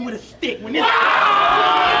chain with a stick. When this... That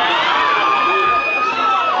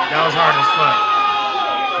was hard as fuck.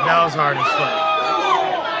 That was hard as fuck.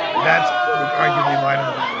 That's arguably line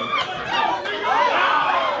of the battle.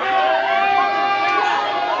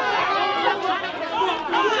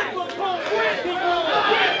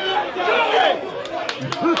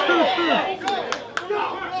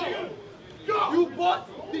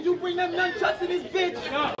 Did you bring them nunchucks in this bitch?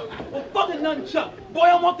 Well, fuck a nunchuck. Boy,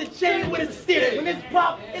 I want the chain with a stick. When it's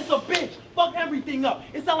pop, it's a bitch. Fuck everything up.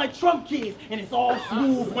 It sound like Trump kids, and it's all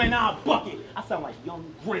smooth when I buck it. I sound like young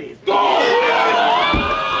GRIZ. Bar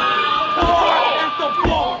after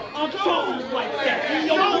bar, I'm talking like that.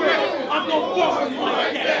 Young GRIZ, I'm gonna work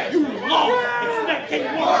like that. You lost, and Smack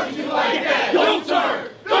can't work you like that. Your turn.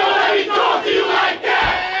 Don't let me talk to you like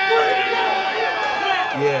that.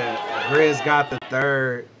 Yeah, GRIZ got the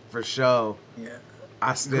third for sure. Yeah,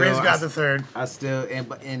 GRIZ got the third. I still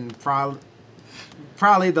and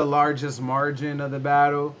probably the largest margin of the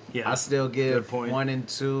battle. Yeah, I still give 1 and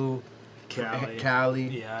 2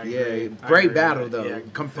 Cali. Yeah, Great battle though.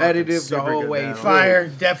 Competitive the whole way through. Fire,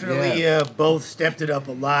 definitely. Both stepped it up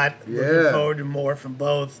a lot. Looking forward to more from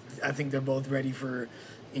both. I think they're both ready for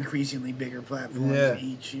increasingly bigger platforms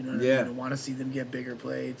each. You know what I mean? I want to see them get bigger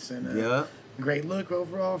plates and. Great look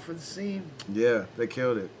overall for the scene. Yeah, they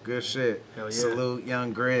killed it. Good shit. Hell yeah. Salute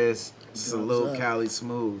Young GRIZ. Salute CALI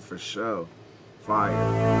SMOOV for sure.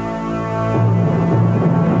 Fire.